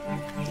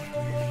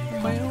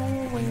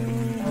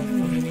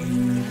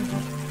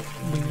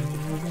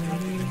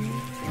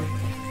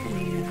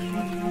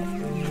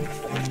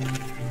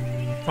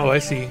 Oh, I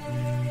see.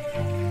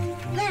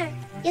 There,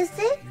 you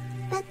see?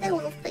 Pet the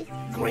wolfie.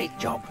 Great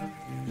job.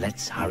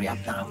 Let's hurry up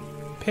now.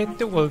 Pet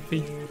the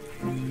wolfie.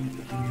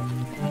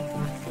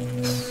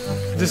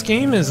 This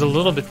game is a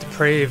little bit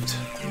depraved.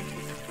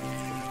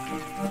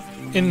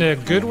 In a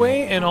good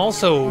way, and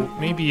also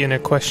maybe in a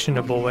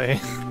questionable way.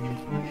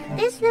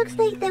 This looks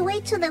like the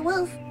way to the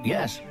wolf.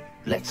 Yes,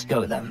 let's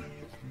go then.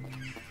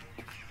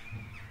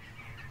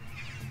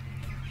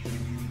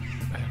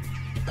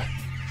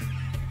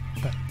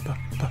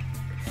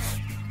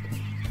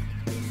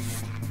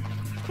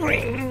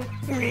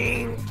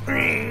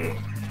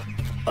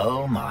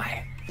 Oh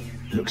my.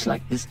 Looks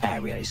like this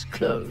area is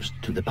closed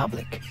to the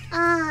public.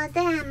 Ah,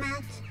 damn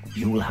it.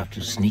 You will have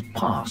to sneak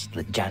past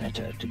the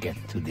janitor to get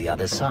to the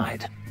other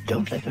side.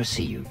 Don't let her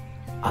see you.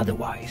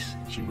 Otherwise,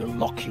 she will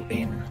lock you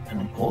in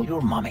and call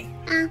your mommy.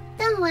 Ah,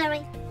 don't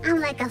worry. I'm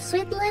like a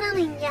sweet little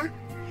ninja.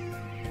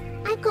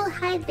 I could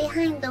hide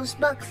behind those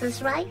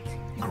boxes, right?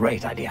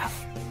 Great idea.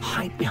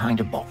 Hide behind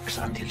a box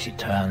until she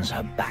turns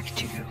her back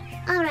to you.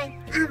 Alright,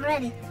 I'm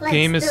ready. Let's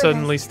Game is do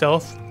suddenly this.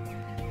 stealth.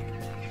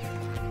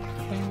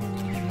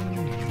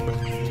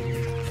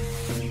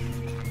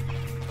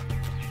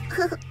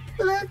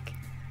 Look,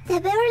 the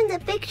bear in the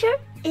picture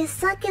is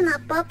sucking a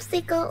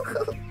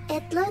popsicle.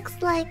 It looks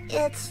like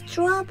it's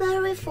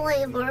strawberry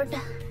flavored.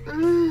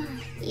 Mmm,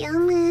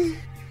 yummy.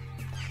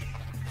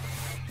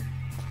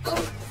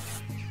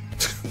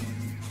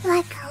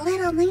 Like a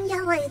little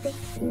ninja lady.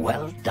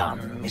 Well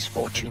done,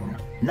 Misfortune.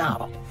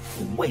 Now,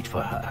 wait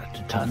for her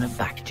to turn her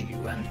back to you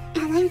and...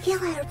 And then kill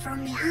her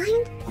from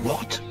behind?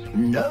 What?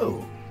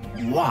 No.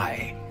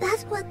 Why?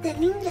 That's what the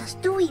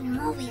ninjas do in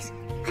movies.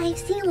 I've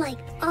seen like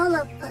all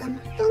of them.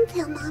 Don't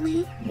tell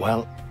mommy.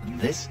 Well,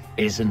 this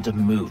isn't a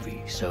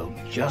movie, so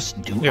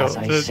just do Yo, as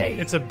I say.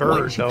 it's a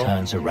bird, When she though.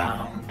 turns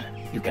around,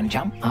 you can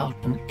jump out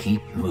and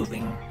keep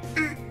moving.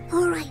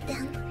 Alright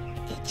then.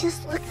 It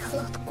just looked a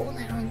lot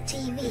cooler on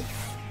TV.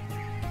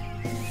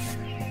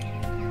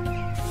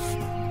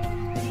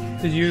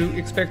 Did you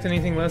expect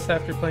anything less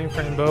after playing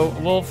Franbo?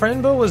 Well,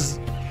 Franbo was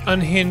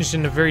unhinged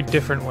in a very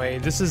different way.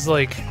 This is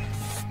like...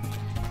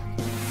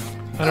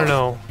 I don't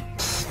know.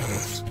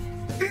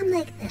 I'm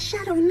like the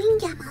Shadow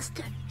Ninja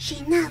Master.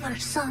 She never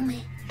saw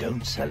me.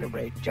 Don't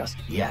celebrate just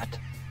yet.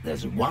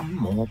 There's one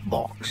more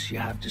box you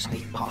have to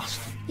sneak past.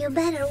 You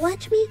better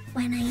watch me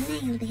when I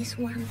nail this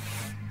one.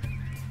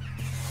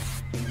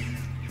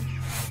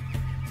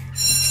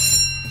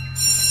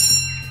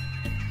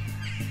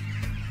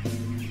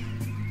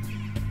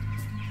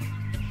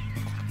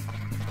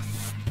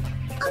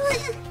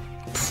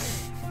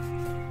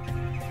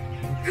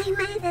 I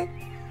made it.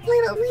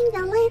 Little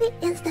ninja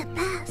lady is the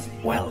best.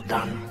 Well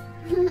done.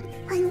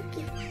 Thank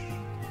you.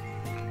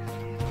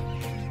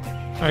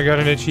 I got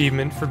an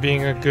achievement for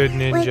being a good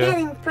We're ninja.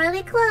 getting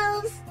pretty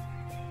close.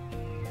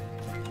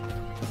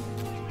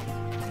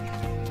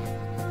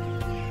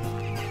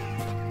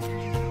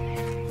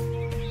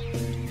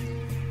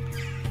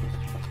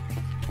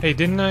 Hey,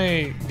 didn't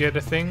I get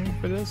a thing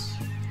for this?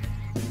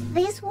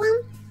 This one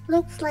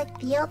looks like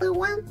the other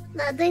one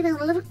that didn't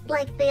look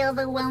like the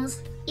other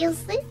ones. You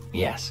see?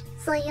 Yes.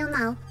 So you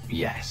know.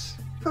 Yes.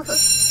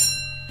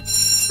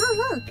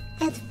 Oh look,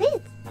 it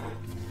fits.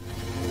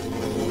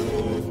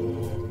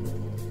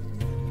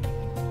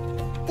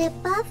 The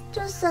path to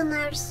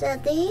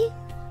Sonarcity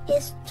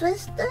is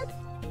twisted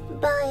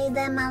by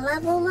the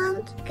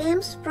malevolent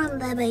games from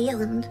the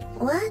beyond.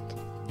 What?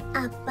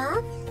 A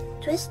path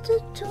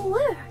twisted to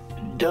where?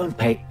 Don't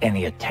pay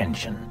any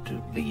attention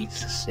to these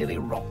silly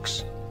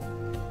rocks.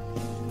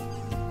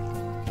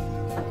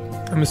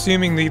 I'm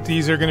assuming that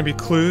these are going to be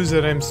clues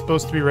that I'm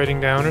supposed to be writing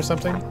down or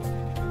something.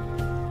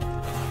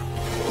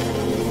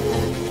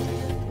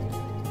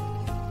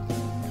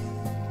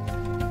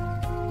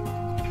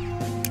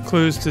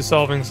 Clues to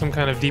solving some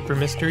kind of deeper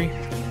mystery.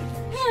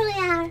 Here we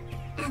are,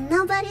 and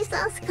nobody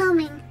saw us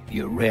coming.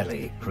 You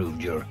really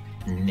proved your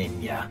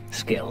ninja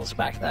skills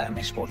back there,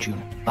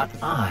 Misfortune. But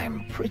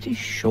I'm pretty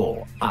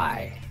sure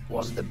I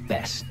was the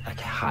best at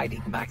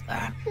hiding back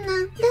there.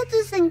 No, that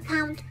doesn't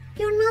count.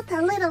 You're not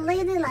a little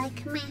lady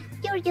like me.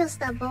 You're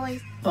just a boy.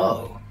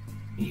 Oh,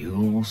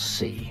 you'll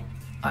see.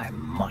 I'm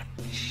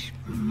much,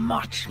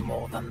 much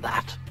more than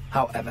that.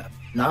 However,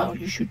 now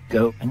you should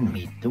go and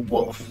meet the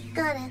wolf.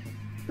 Got it.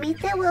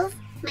 Meet the wolf,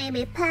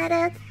 maybe pet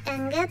it,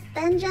 and get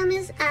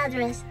Benjamin's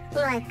address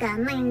like a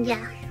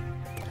ninja.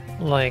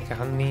 Like a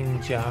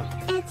ninja.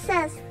 It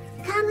says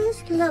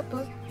Canis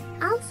lupus,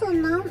 also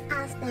known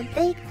as the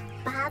big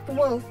bad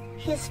wolf.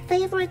 His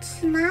favorite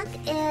snack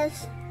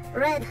is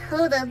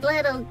red-hooded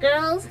little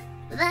girls.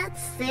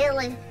 That's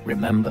silly.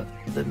 Remember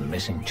the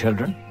missing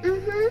children?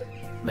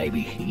 Mm-hmm.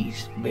 Maybe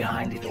he's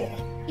behind it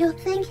all. You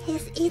think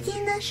he's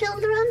eating the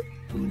children?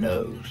 Who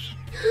knows?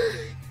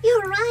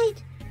 You're right.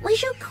 We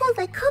should call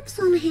the cops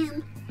on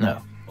him.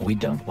 No, we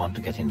don't want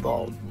to get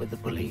involved with the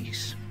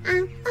police.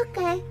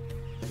 Okay.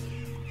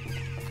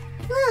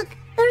 Look,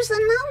 there's a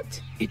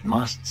note. It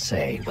must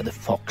say where the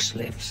fox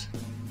lives.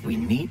 We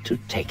need to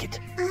take it.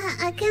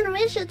 I can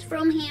reach it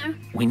from here.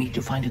 We need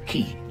to find a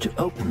key to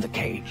open the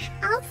cage.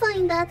 I'll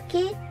find that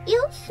key.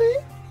 You'll see.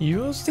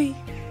 You'll see.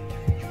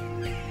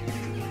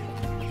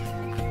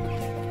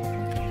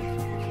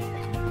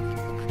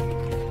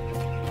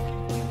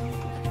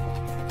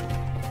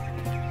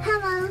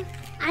 Hello.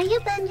 Are you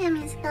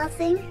Benjamin's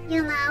cousin?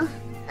 You know,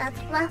 that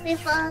fluffy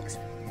fox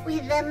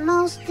with the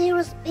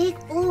mysterious big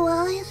blue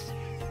eyes?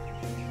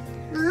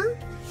 No?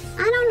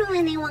 I don't know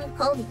anyone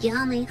called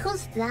Johnny.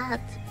 Who's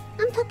that?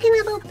 I'm talking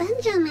about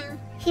Benjamin.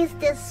 He's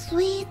the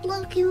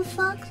sweet-looking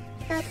fox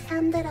that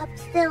ended up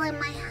stealing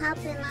my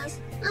happiness.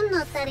 I'm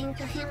not that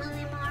into him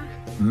anymore.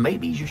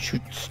 Maybe you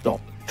should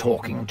stop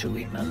talking to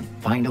him and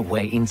find a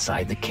way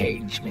inside the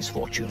cage,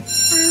 Misfortune.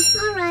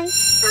 Alright.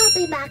 I'll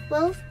be back,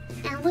 Wolf,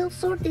 and we'll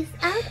sort this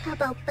out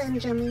about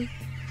Benjamin.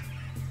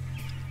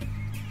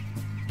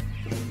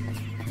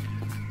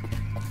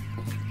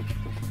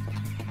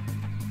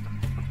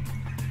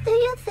 Do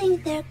you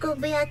think there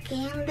could be a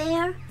key in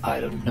there? I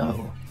don't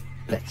know.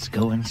 Let's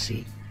go and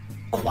see.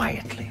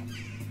 Quietly.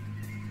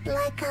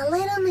 Like a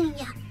little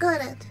ninja,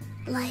 got it.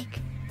 Like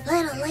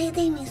little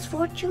lady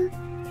Misfortune,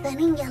 the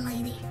ninja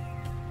lady.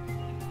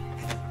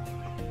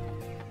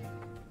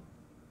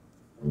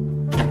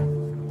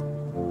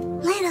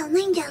 Little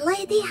ninja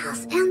lady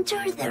has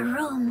entered the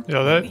room.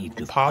 Yeah, that Need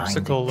to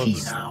popsicle find the key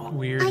looks now.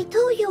 weird. I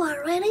told you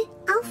already.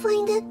 I'll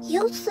find it.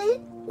 You'll see.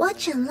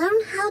 Watch and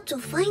learn how to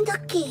find the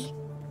key.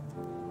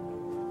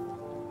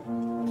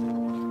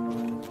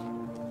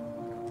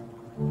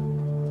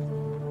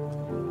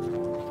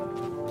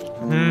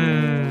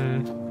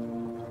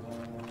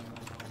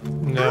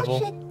 I'll Neville.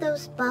 check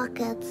those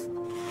buckets.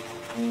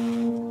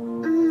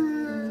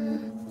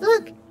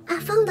 Look, I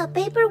found a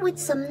paper with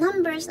some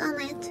numbers on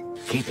it.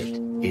 Keep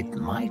it. It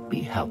might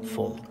be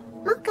helpful.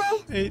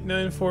 Okay.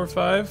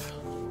 8945.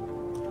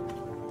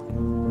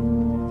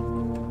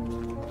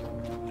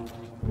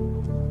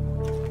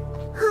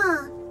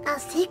 Huh, a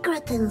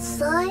secret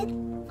inside?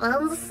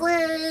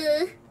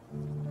 Fancy.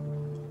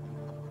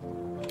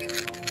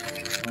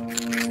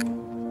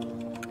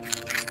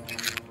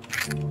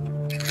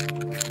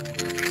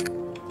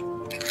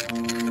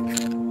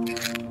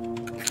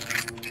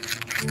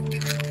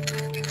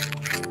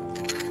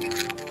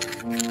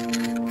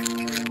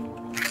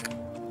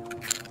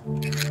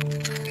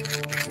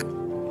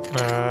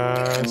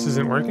 This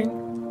isn't working?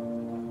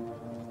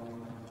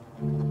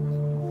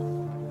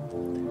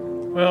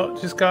 Well,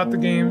 just got the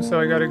game, so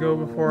I gotta go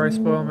before I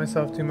spoil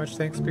myself too much.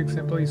 Thanks, Big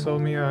Simple. You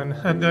sold me on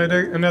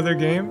another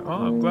game.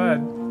 Oh, I'm glad.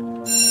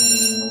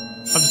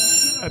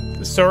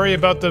 I'm sorry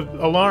about the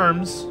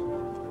alarms.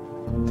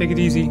 Take it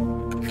easy.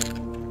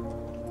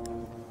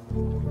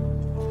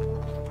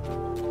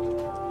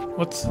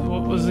 What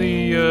was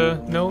the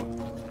note?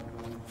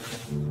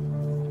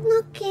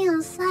 No key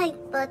inside,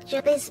 but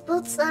these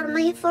boots are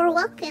made for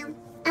walking.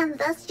 And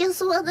that's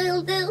just what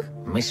they'll do.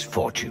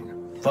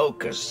 Misfortune.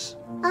 Focus.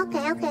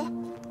 Okay.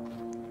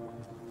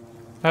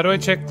 How do I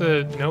check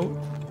the note?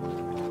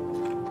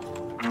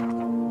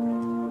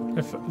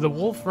 If the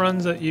wolf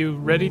runs at you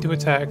ready to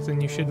attack, then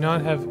you should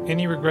not have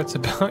any regrets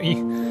about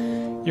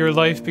your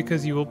life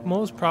because you will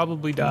most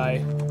probably die.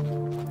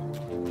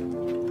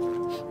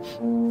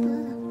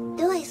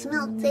 Do I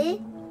smell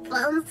tea?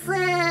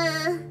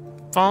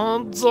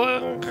 Fancy.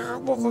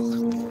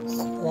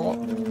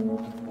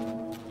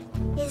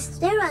 Is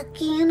there a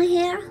key in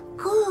here?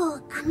 Oh,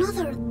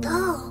 another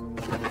doll.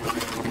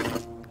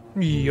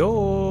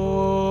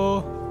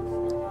 Yo.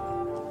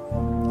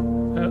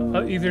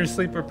 I'll either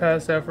sleep or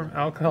pass out from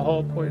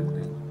alcohol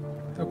poisoning.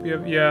 Hope you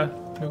have, yeah,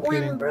 no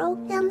When kidding.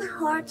 broken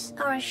hearts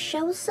are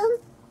chosen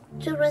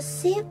to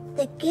receive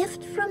the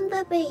gift from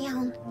the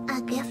beyond.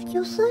 A gift,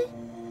 you say?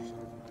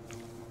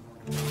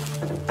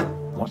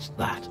 What's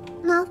that?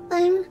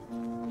 Nothing.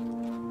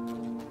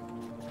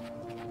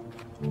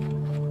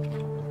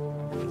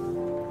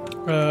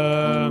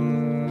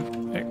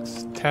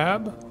 X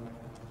tab?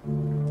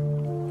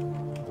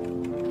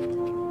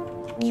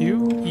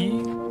 Q? E?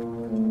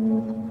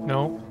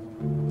 No.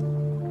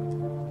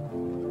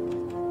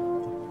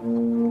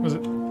 Was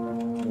it?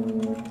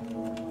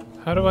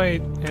 How do I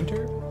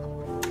enter?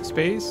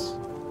 Space?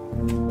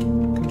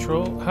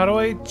 Control? How do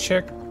I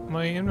check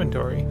my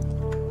inventory?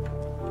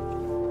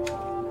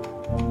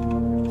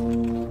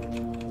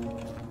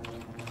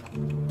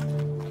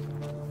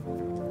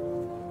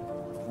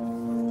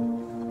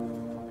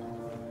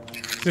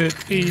 Is it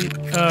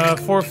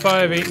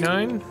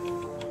 4589?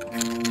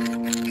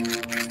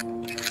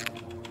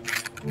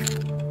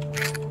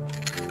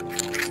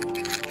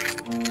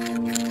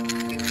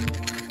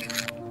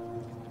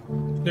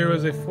 There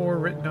was a 4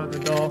 written on the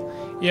doll.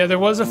 Yeah, there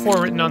was a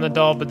 4 written on the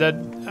doll, but that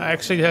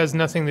actually has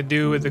nothing to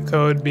do with the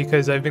code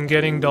because I've been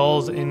getting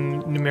dolls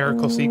in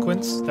numerical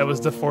sequence. That was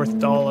the 4th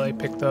doll I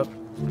picked up.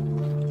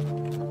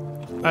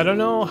 I don't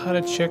know how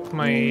to check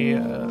my,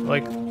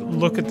 like,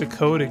 look at the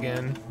code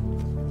again.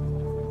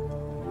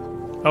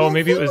 Oh,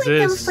 maybe it was We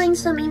can this. find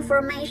some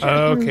information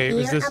Okay, it in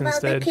was here this about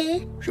instead. the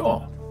key.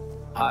 Sure.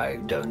 I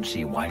don't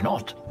see why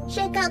not.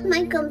 Check out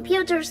my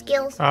computer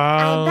skills. Oh.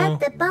 I bet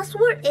the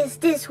password is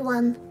this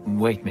one.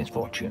 Wait,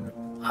 Misfortune.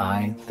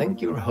 I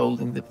think you're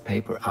holding the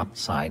paper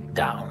upside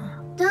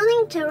down. Don't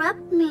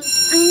interrupt me.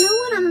 I know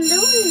what I'm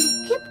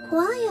doing. Keep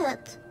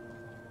quiet.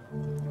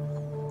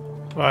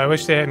 Well, I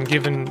wish they hadn't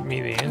given me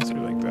the answer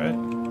like that.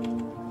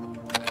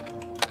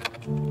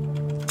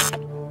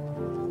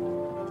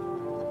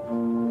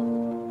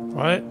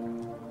 What?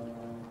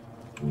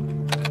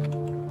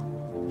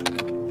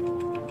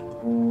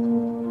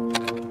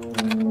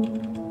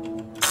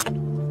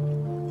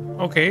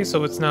 Okay,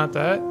 so it's not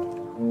that.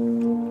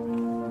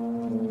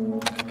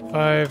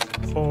 5,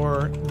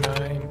 4,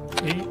 9,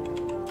 8.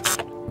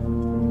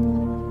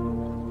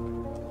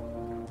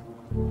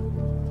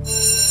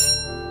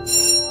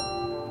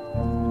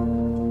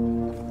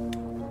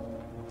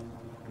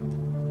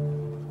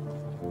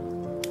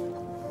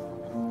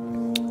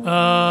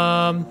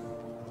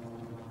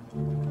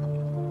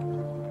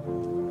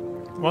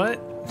 What?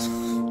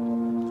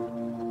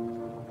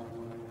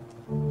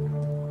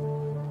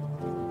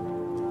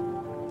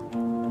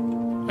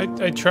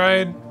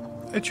 tried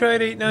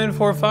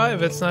 8945.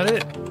 That's not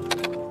it.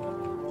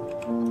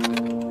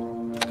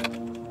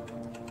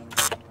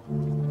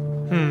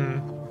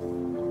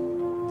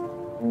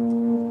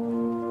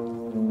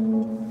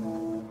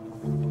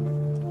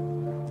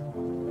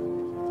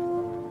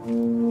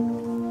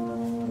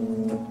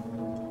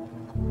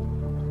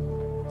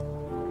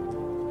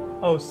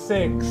 Oh,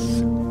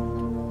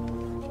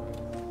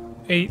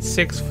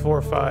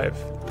 8645.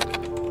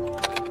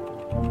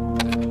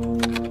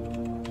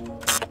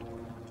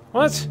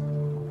 What?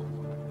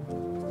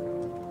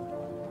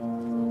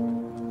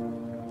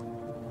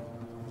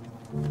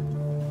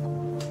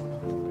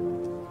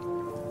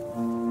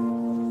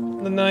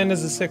 The 9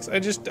 is a 6. I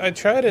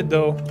tried it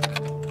though.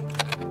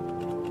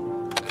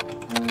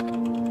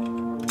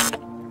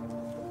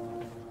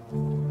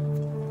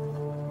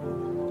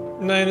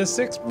 Nine is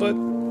 6, but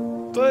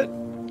what?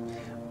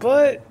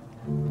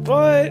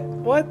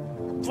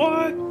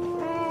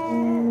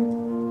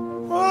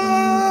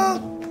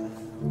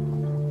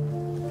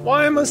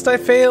 Why must I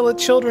fail at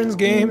children's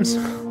games?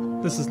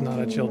 This is not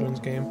a children's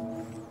game.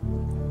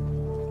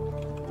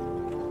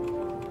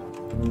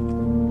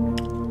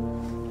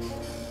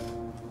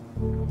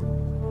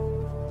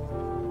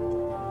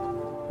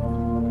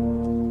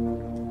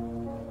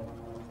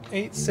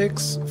 Eight,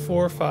 6,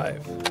 4,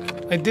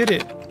 5. I did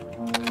it.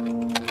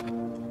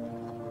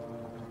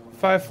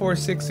 5, 4,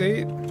 6,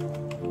 8.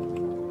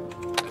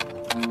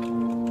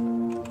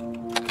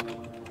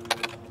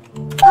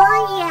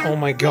 Oh yeah. Oh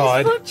my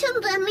god. Misfortune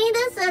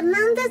Ramirez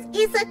Hernandez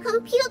is a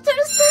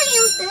computer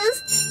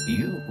scientist.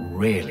 You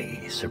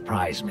really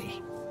surprise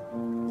me.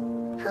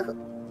 A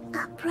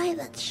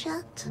private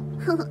shot.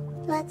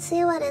 Let's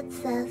see what it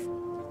says.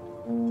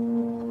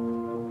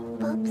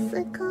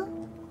 Popsicle?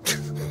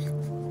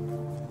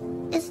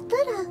 Is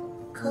that a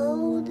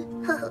code?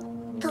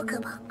 Talk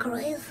about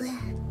crazy.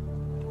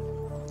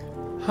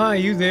 Hi,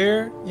 you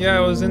there? Yeah, I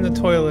was in the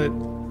toilet.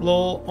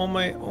 Lol, oh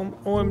my,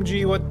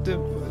 OMG, what the,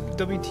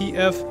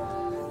 WTF,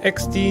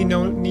 XD,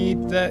 no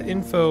need that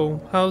info.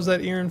 How's that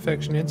ear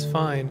infection? It's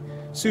fine.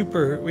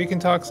 Super, we can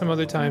talk some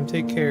other time,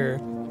 take care.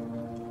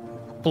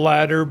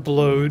 Bladder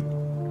bloat.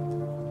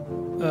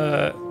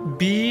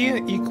 B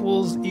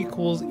equals D.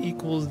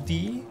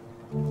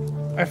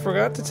 I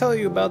forgot to tell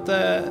you about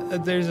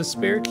that. There's a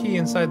spare key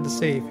inside the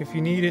safe. If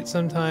you need it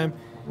sometime,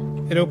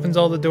 it opens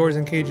all the doors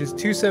and cages.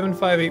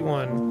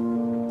 27581.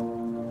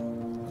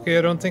 Okay,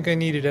 I don't think I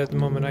need it at the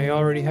moment. I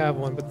already have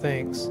one, but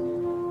thanks.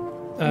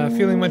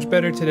 Feeling much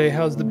better today.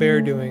 How's the bear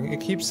doing?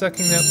 It keeps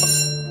sucking that...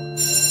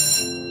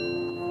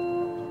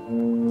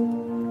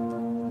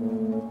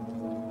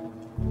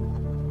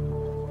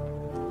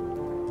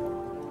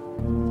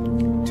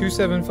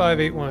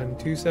 27581.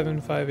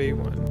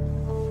 27581.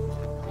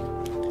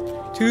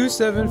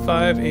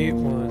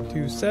 27581.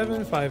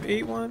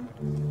 27581.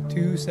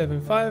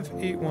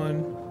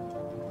 27581.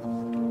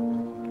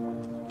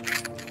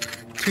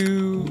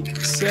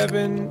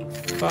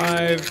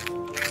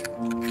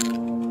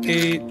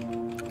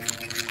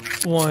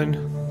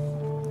 27581.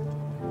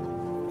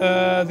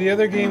 The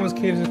other game was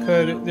Caves of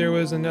Cud. There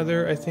was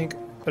another, I think,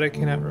 but I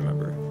cannot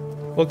remember.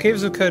 Well,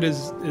 Caves of Cud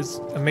is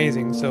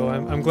amazing, so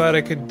I'm glad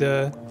I could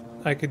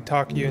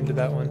talk you into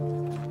that one.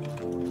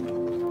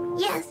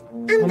 Yes,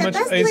 I'm How the much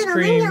best ice little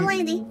cream, ninja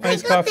lady.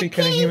 iced I got coffee the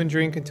can a key. human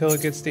drink until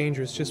it gets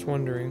dangerous? Just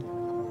wondering.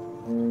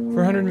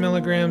 400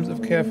 milligrams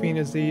of caffeine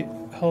is the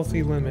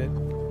healthy limit.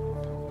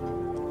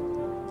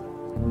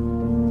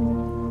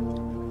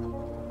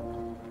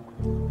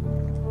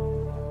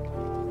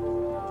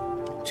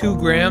 Two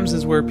grams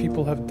is where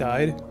people have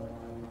died.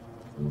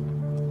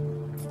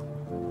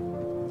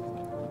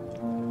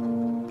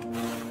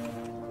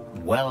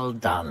 Well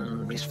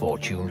done,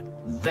 Misfortune.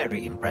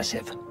 Very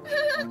impressive.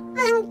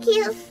 Thank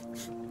you.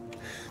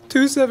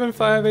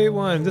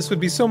 27581. This would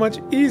be so much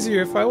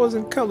easier if I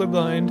wasn't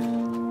colorblind.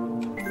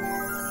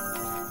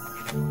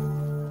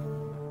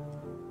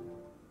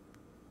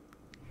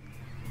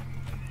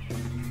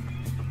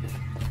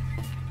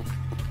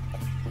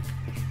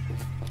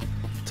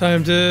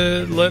 Time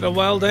to let a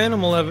wild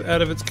animal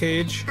out of its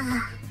cage.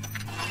 Time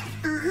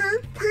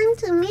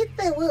to meet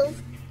the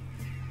wolf.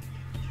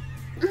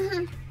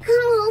 Come,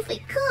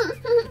 Wolfie, come.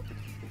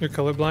 You're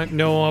colorblind?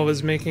 No, I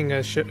was making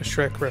a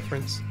Shrek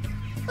reference.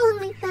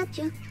 Only that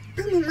you.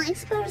 I'm a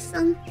nice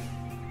person.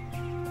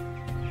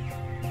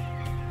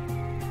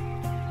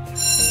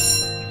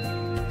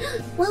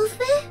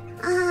 Wolfie?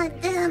 Ah,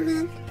 damn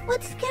it.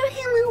 What scared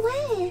him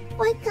away?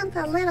 Why can't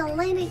a little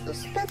lady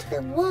suspect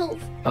the wolf?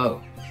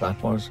 Oh,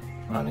 that was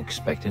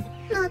unexpected.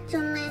 Not to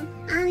me.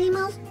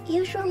 Animals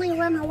usually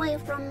run away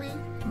from me.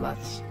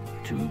 That's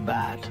too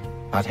bad.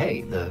 But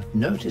hey, the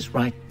note is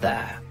right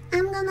there.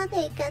 I'm gonna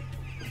take it.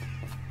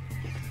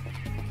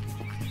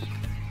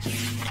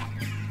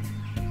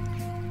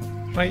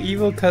 My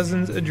evil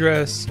cousin's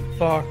address,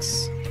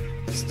 Fox,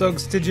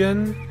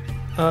 Stugstigen,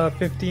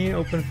 15,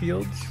 open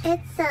fields. It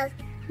says,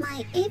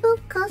 my evil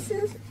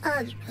cousin's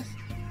address.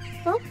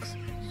 Fox,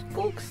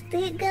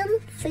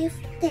 Skogstigen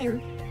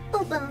 15,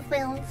 open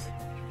fields.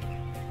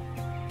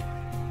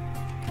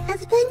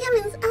 It's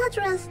Benjamin's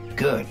address.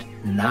 Good.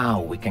 Now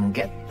we can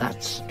get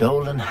that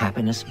stolen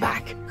happiness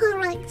back.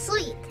 Alright,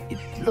 sweet. It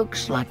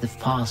looks like the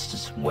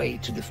fastest way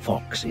to the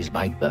Fox is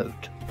by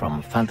boat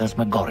from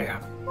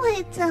Phantasmagoria.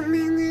 Wait a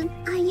minute.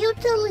 Are you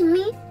telling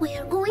me we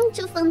are going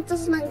to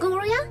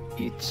Phantasmagoria?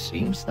 It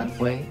seems that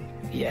way,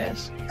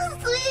 yes. Oh,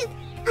 sweet.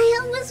 I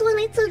always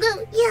wanted to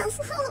go. Yes.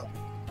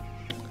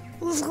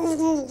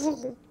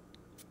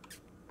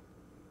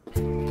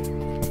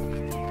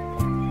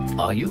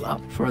 Are you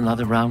up for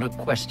another round of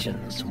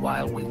questions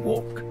while we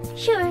walk?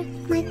 Sure.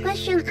 My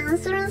question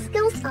answering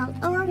skills are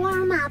our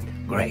warm up.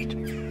 Great,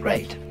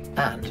 great.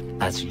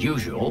 And, as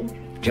usual,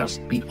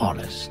 just be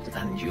honest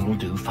and you'll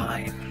do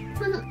fine.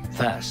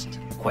 First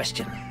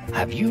question.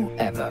 Have you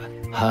ever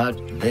heard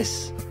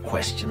this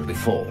question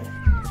before?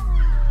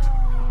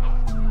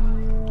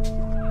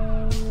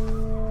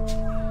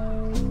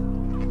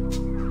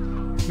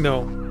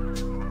 No.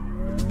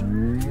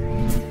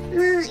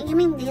 You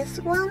mean this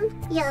one?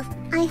 Yes,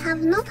 I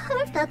have not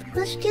heard that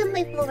question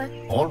before.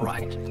 All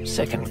right.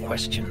 Second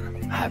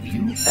question. Have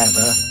you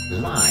ever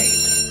lied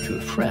to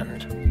a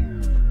friend?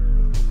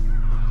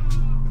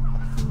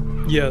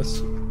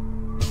 Yes.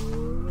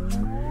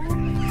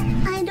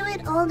 I do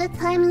it all the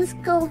time in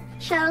school.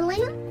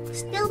 Charlene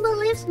still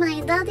believes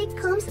my daddy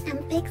comes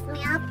and picks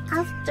me up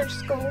after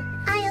school.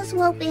 I just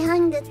walk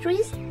behind the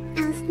trees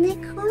and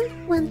sneak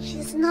home when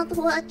she's not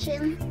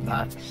watching.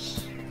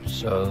 That's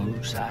so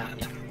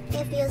sad.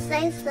 If you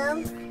say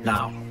so.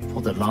 Now,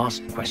 for the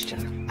last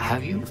question.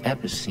 Have you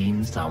ever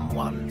seen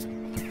someone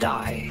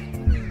die?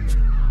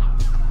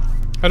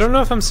 I don't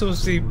know if I'm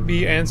supposed to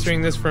be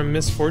answering this from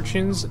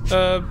Misfortune's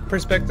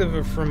perspective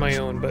or from my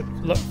own, but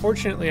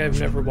fortunately I've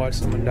never watched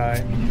someone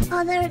die.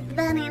 Other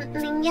than in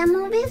ninja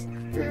movies?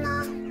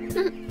 No.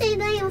 They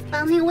die in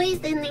funny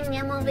ways in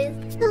ninja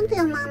movies. Don't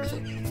tell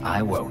mommy.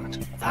 I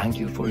won't. Thank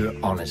you for your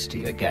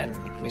honesty again,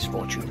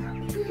 Misfortune.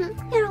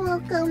 You're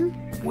welcome.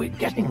 We're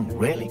getting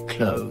really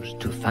close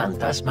to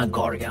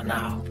Phantasmagoria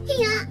now.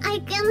 Yeah, I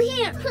can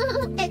hear.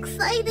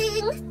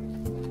 Exciting.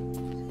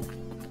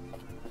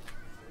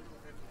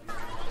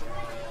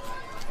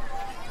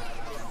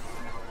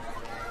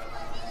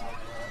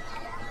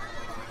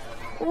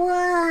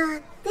 Wow,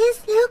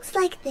 this looks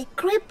like the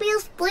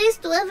creepiest place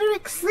to ever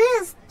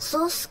exist.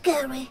 So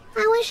scary.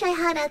 I wish I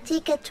had a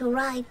ticket to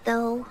ride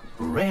though.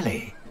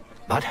 Really?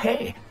 But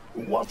hey,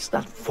 what's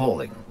that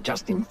falling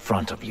just in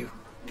front of you?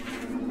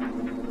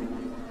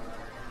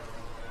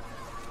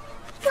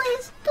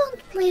 Please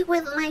don't play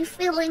with my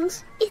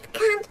feelings. It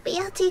can't be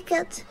a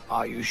ticket.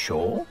 Are you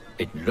sure?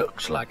 It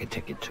looks like a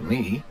ticket to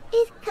me.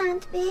 It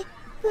can't be,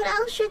 but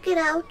I'll check it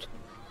out.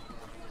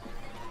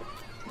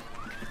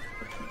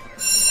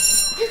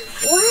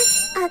 What?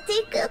 A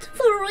ticket?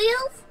 For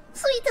real?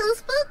 Sweet and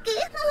spooky.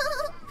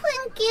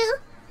 Thank you.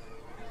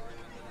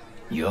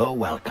 You're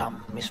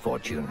welcome,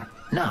 Misfortune.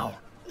 Now,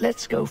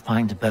 let's go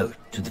find a boat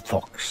to the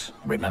Fox,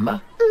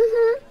 remember?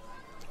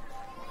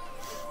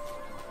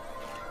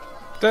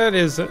 That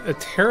is a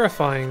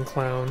terrifying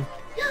clown.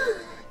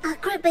 A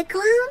creepy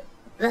clown?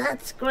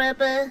 That's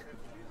creepy.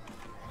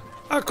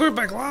 A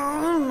creepy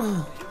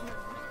clown!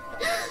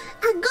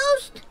 A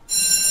ghost?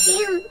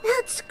 Damn,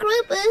 that's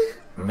creepy.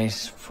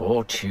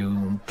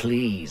 Misfortune,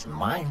 please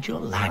mind your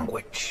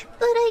language.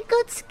 But I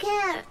got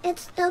scared.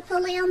 It's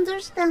totally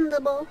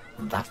understandable.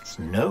 That's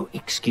no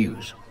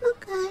excuse.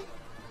 Okay.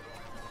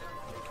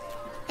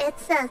 It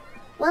says,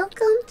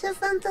 welcome to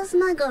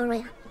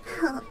Phantasmagoria.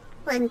 Oh,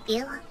 thank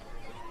you.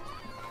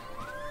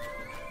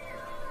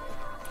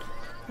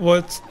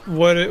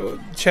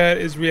 Chat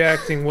is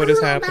reacting? What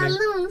is happening?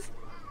 Balloons.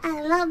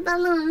 I love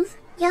balloons.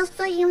 Just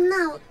so you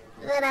know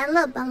that I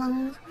love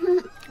balloons.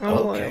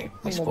 Okay,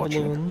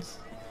 Misfortune.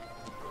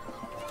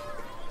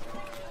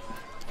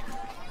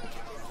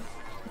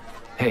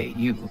 Hey,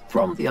 you,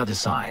 from the other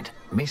side.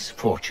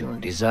 Misfortune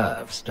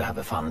deserves to have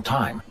a fun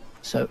time,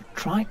 so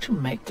try to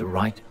make the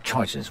right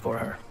choices for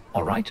her,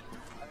 all right?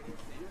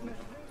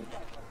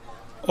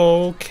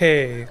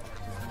 Okay.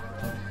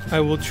 I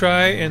will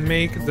try and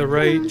make the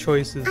right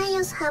choices. I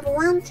just have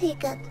one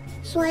ticket,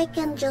 so I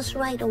can just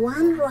ride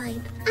one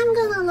ride. I'm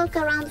gonna look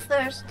around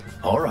first.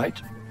 All right.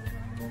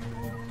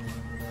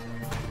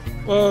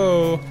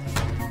 Whoa.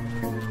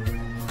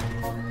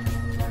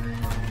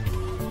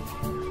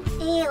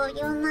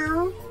 You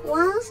know,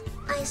 once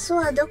I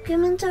saw a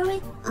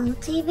documentary on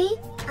TV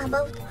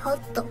about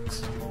hot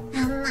dogs.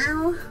 And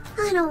now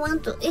I don't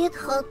want to eat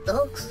hot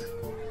dogs.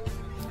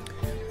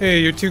 Hey,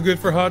 you're too good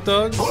for hot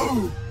dogs?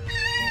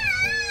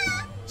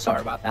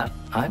 Sorry about that.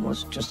 I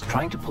was just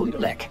trying to pull your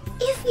leg.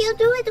 If you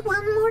do it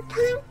one more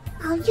time,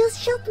 I'll just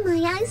shut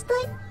my eyes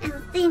tight and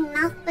see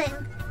nothing.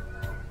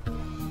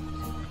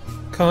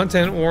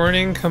 Content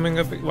warning coming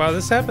up. Wow,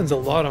 this happens a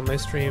lot on my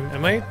stream.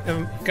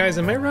 Guys,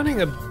 am I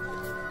running a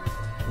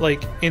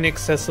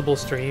inaccessible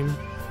stream?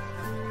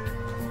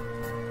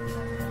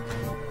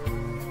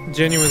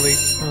 Genuinely.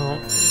 Oh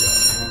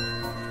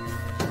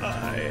my god.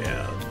 I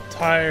am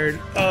tired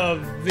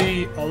of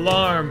the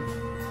alarm.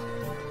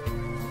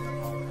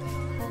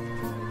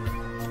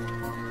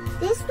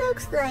 This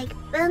looks like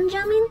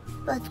Benjamin,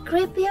 but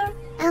creepier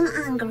and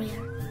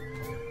angrier.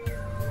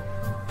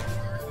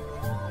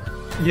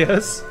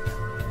 Yes.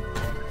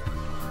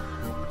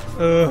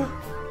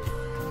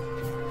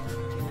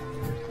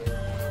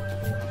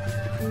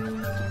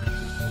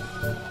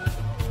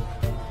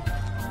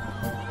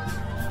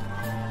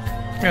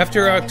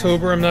 After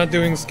October, I'm not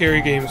doing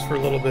scary games for a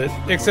little bit,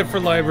 except for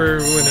Library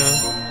of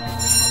Ruina.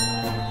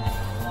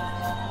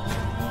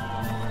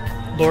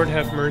 Lord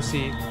have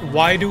mercy.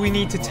 Why do we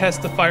need to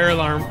test the fire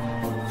alarm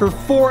for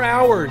 4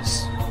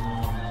 hours?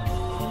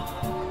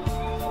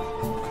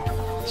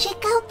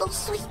 Check out those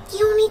sweet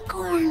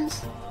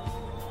unicorns.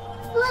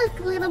 Look,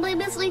 little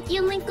baby sweet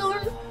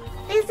unicorn.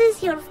 This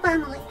is your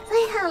family.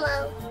 Say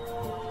hello.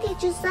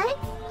 Did you say?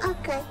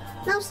 Okay.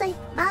 Now say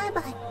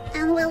bye-bye,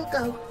 and we'll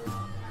go.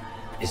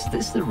 Is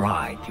this the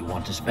ride you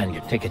want to spend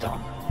your ticket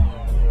on?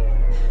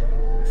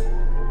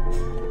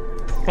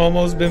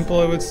 Almost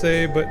Bimple, I would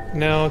say, but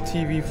now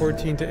TV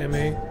 14 to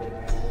MA.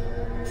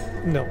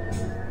 No.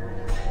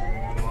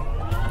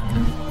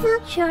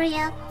 Not sure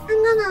yet.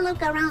 I'm gonna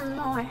look around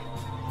more.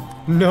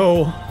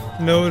 No.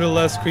 No to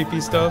less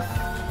creepy stuff.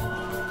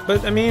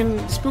 But, I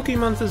mean, spooky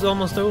month is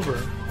almost over.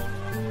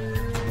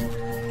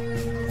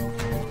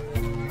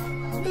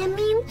 The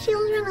mean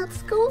children at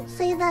school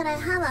say that I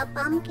have a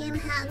pumpkin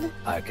head.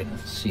 I can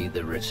see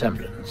the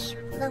resemblance.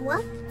 The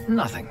what?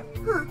 Nothing.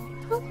 Huh.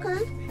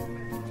 Okay.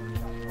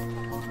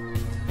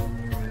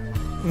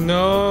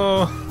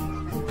 No.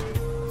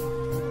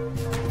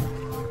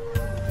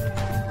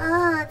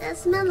 Ah, the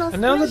smell of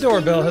And now the fresh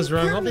doorbell baked has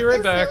rung. I'll be candy right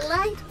is back.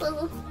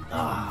 Delightful.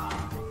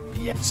 Ah,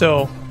 yeah.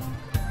 So,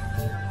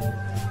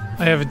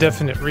 I have a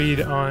definite read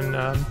on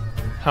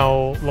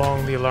how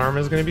long the alarm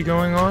is going to be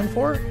going on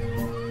for.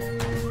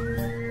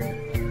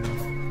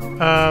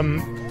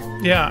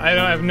 Yeah, I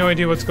have no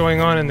idea what's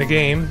going on in the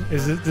game.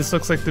 This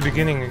looks like the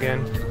beginning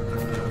again.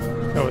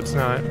 No, it's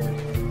not.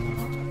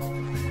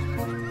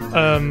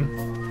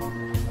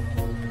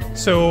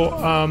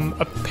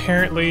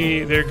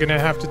 Apparently they're gonna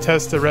have to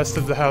test the rest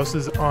of the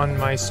houses on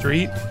my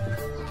street.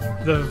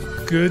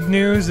 The good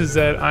news is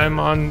that I'm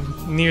on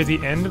near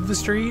the end of the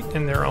street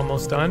and they're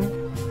almost done.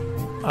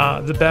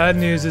 The bad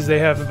news is they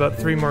have about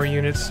 3 more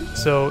units,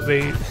 so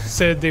they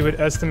said they would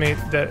estimate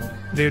that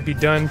they would be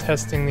done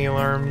testing the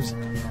alarms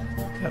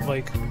at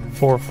like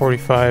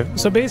 4:45.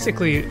 So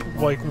basically,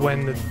 like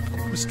when the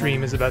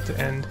stream is about to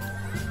end.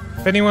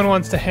 If anyone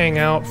wants to hang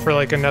out for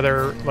like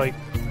another like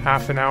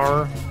half an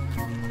hour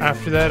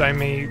after that, I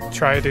may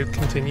try to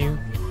continue.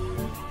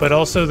 But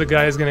also the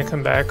guy is gonna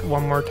come back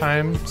one more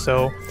time,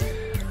 so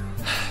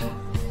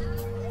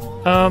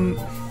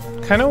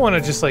kind of want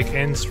to just like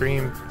end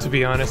stream, to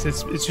be honest.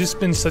 It's just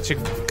been such a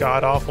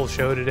god awful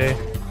show today.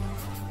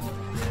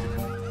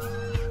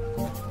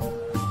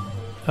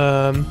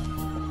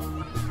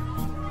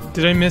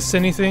 Did I miss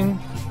anything?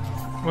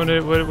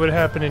 What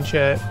happened in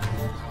chat?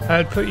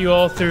 I'd put you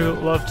all through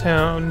Love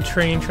Town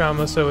train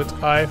trauma, so it's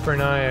eye for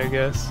an eye, I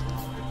guess.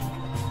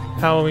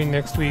 Halloween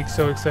next week,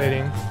 so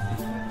exciting.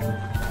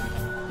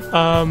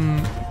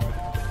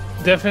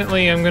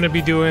 Definitely I'm gonna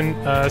be doing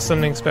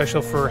something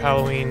special for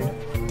Halloween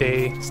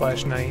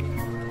day/night.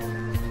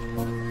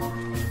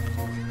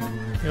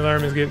 The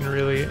alarm is getting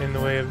really in the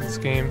way of this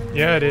game.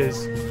 Yeah, it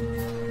is.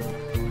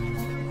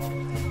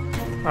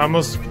 I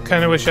almost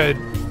kind of wish I'd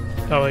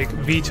like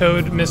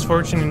vetoed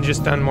Misfortune and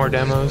just done more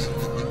demos.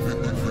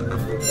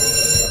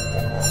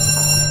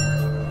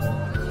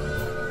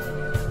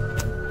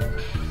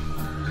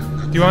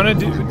 Do you want to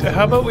do?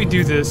 How about we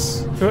do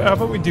this? How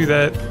about we do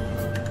that?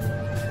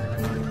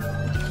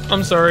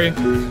 I'm sorry,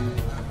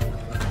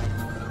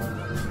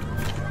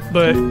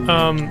 but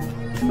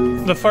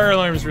the fire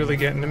alarm is really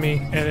getting to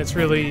me, and it's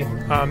really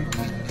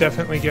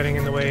definitely getting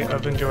in the way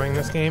of enjoying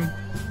this game.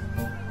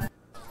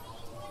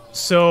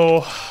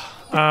 So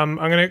I'm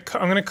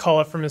gonna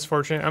call it for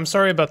Misfortune. I'm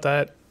sorry about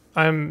that.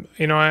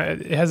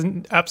 It has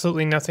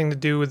absolutely nothing to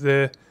do with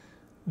the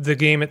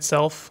game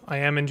itself. I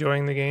am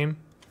enjoying the game.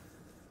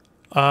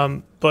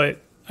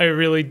 But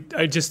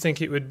I just think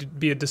it would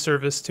be a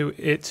disservice to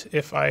it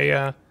if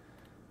I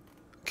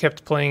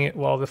kept playing it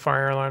while the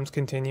fire alarms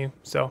continue.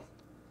 So,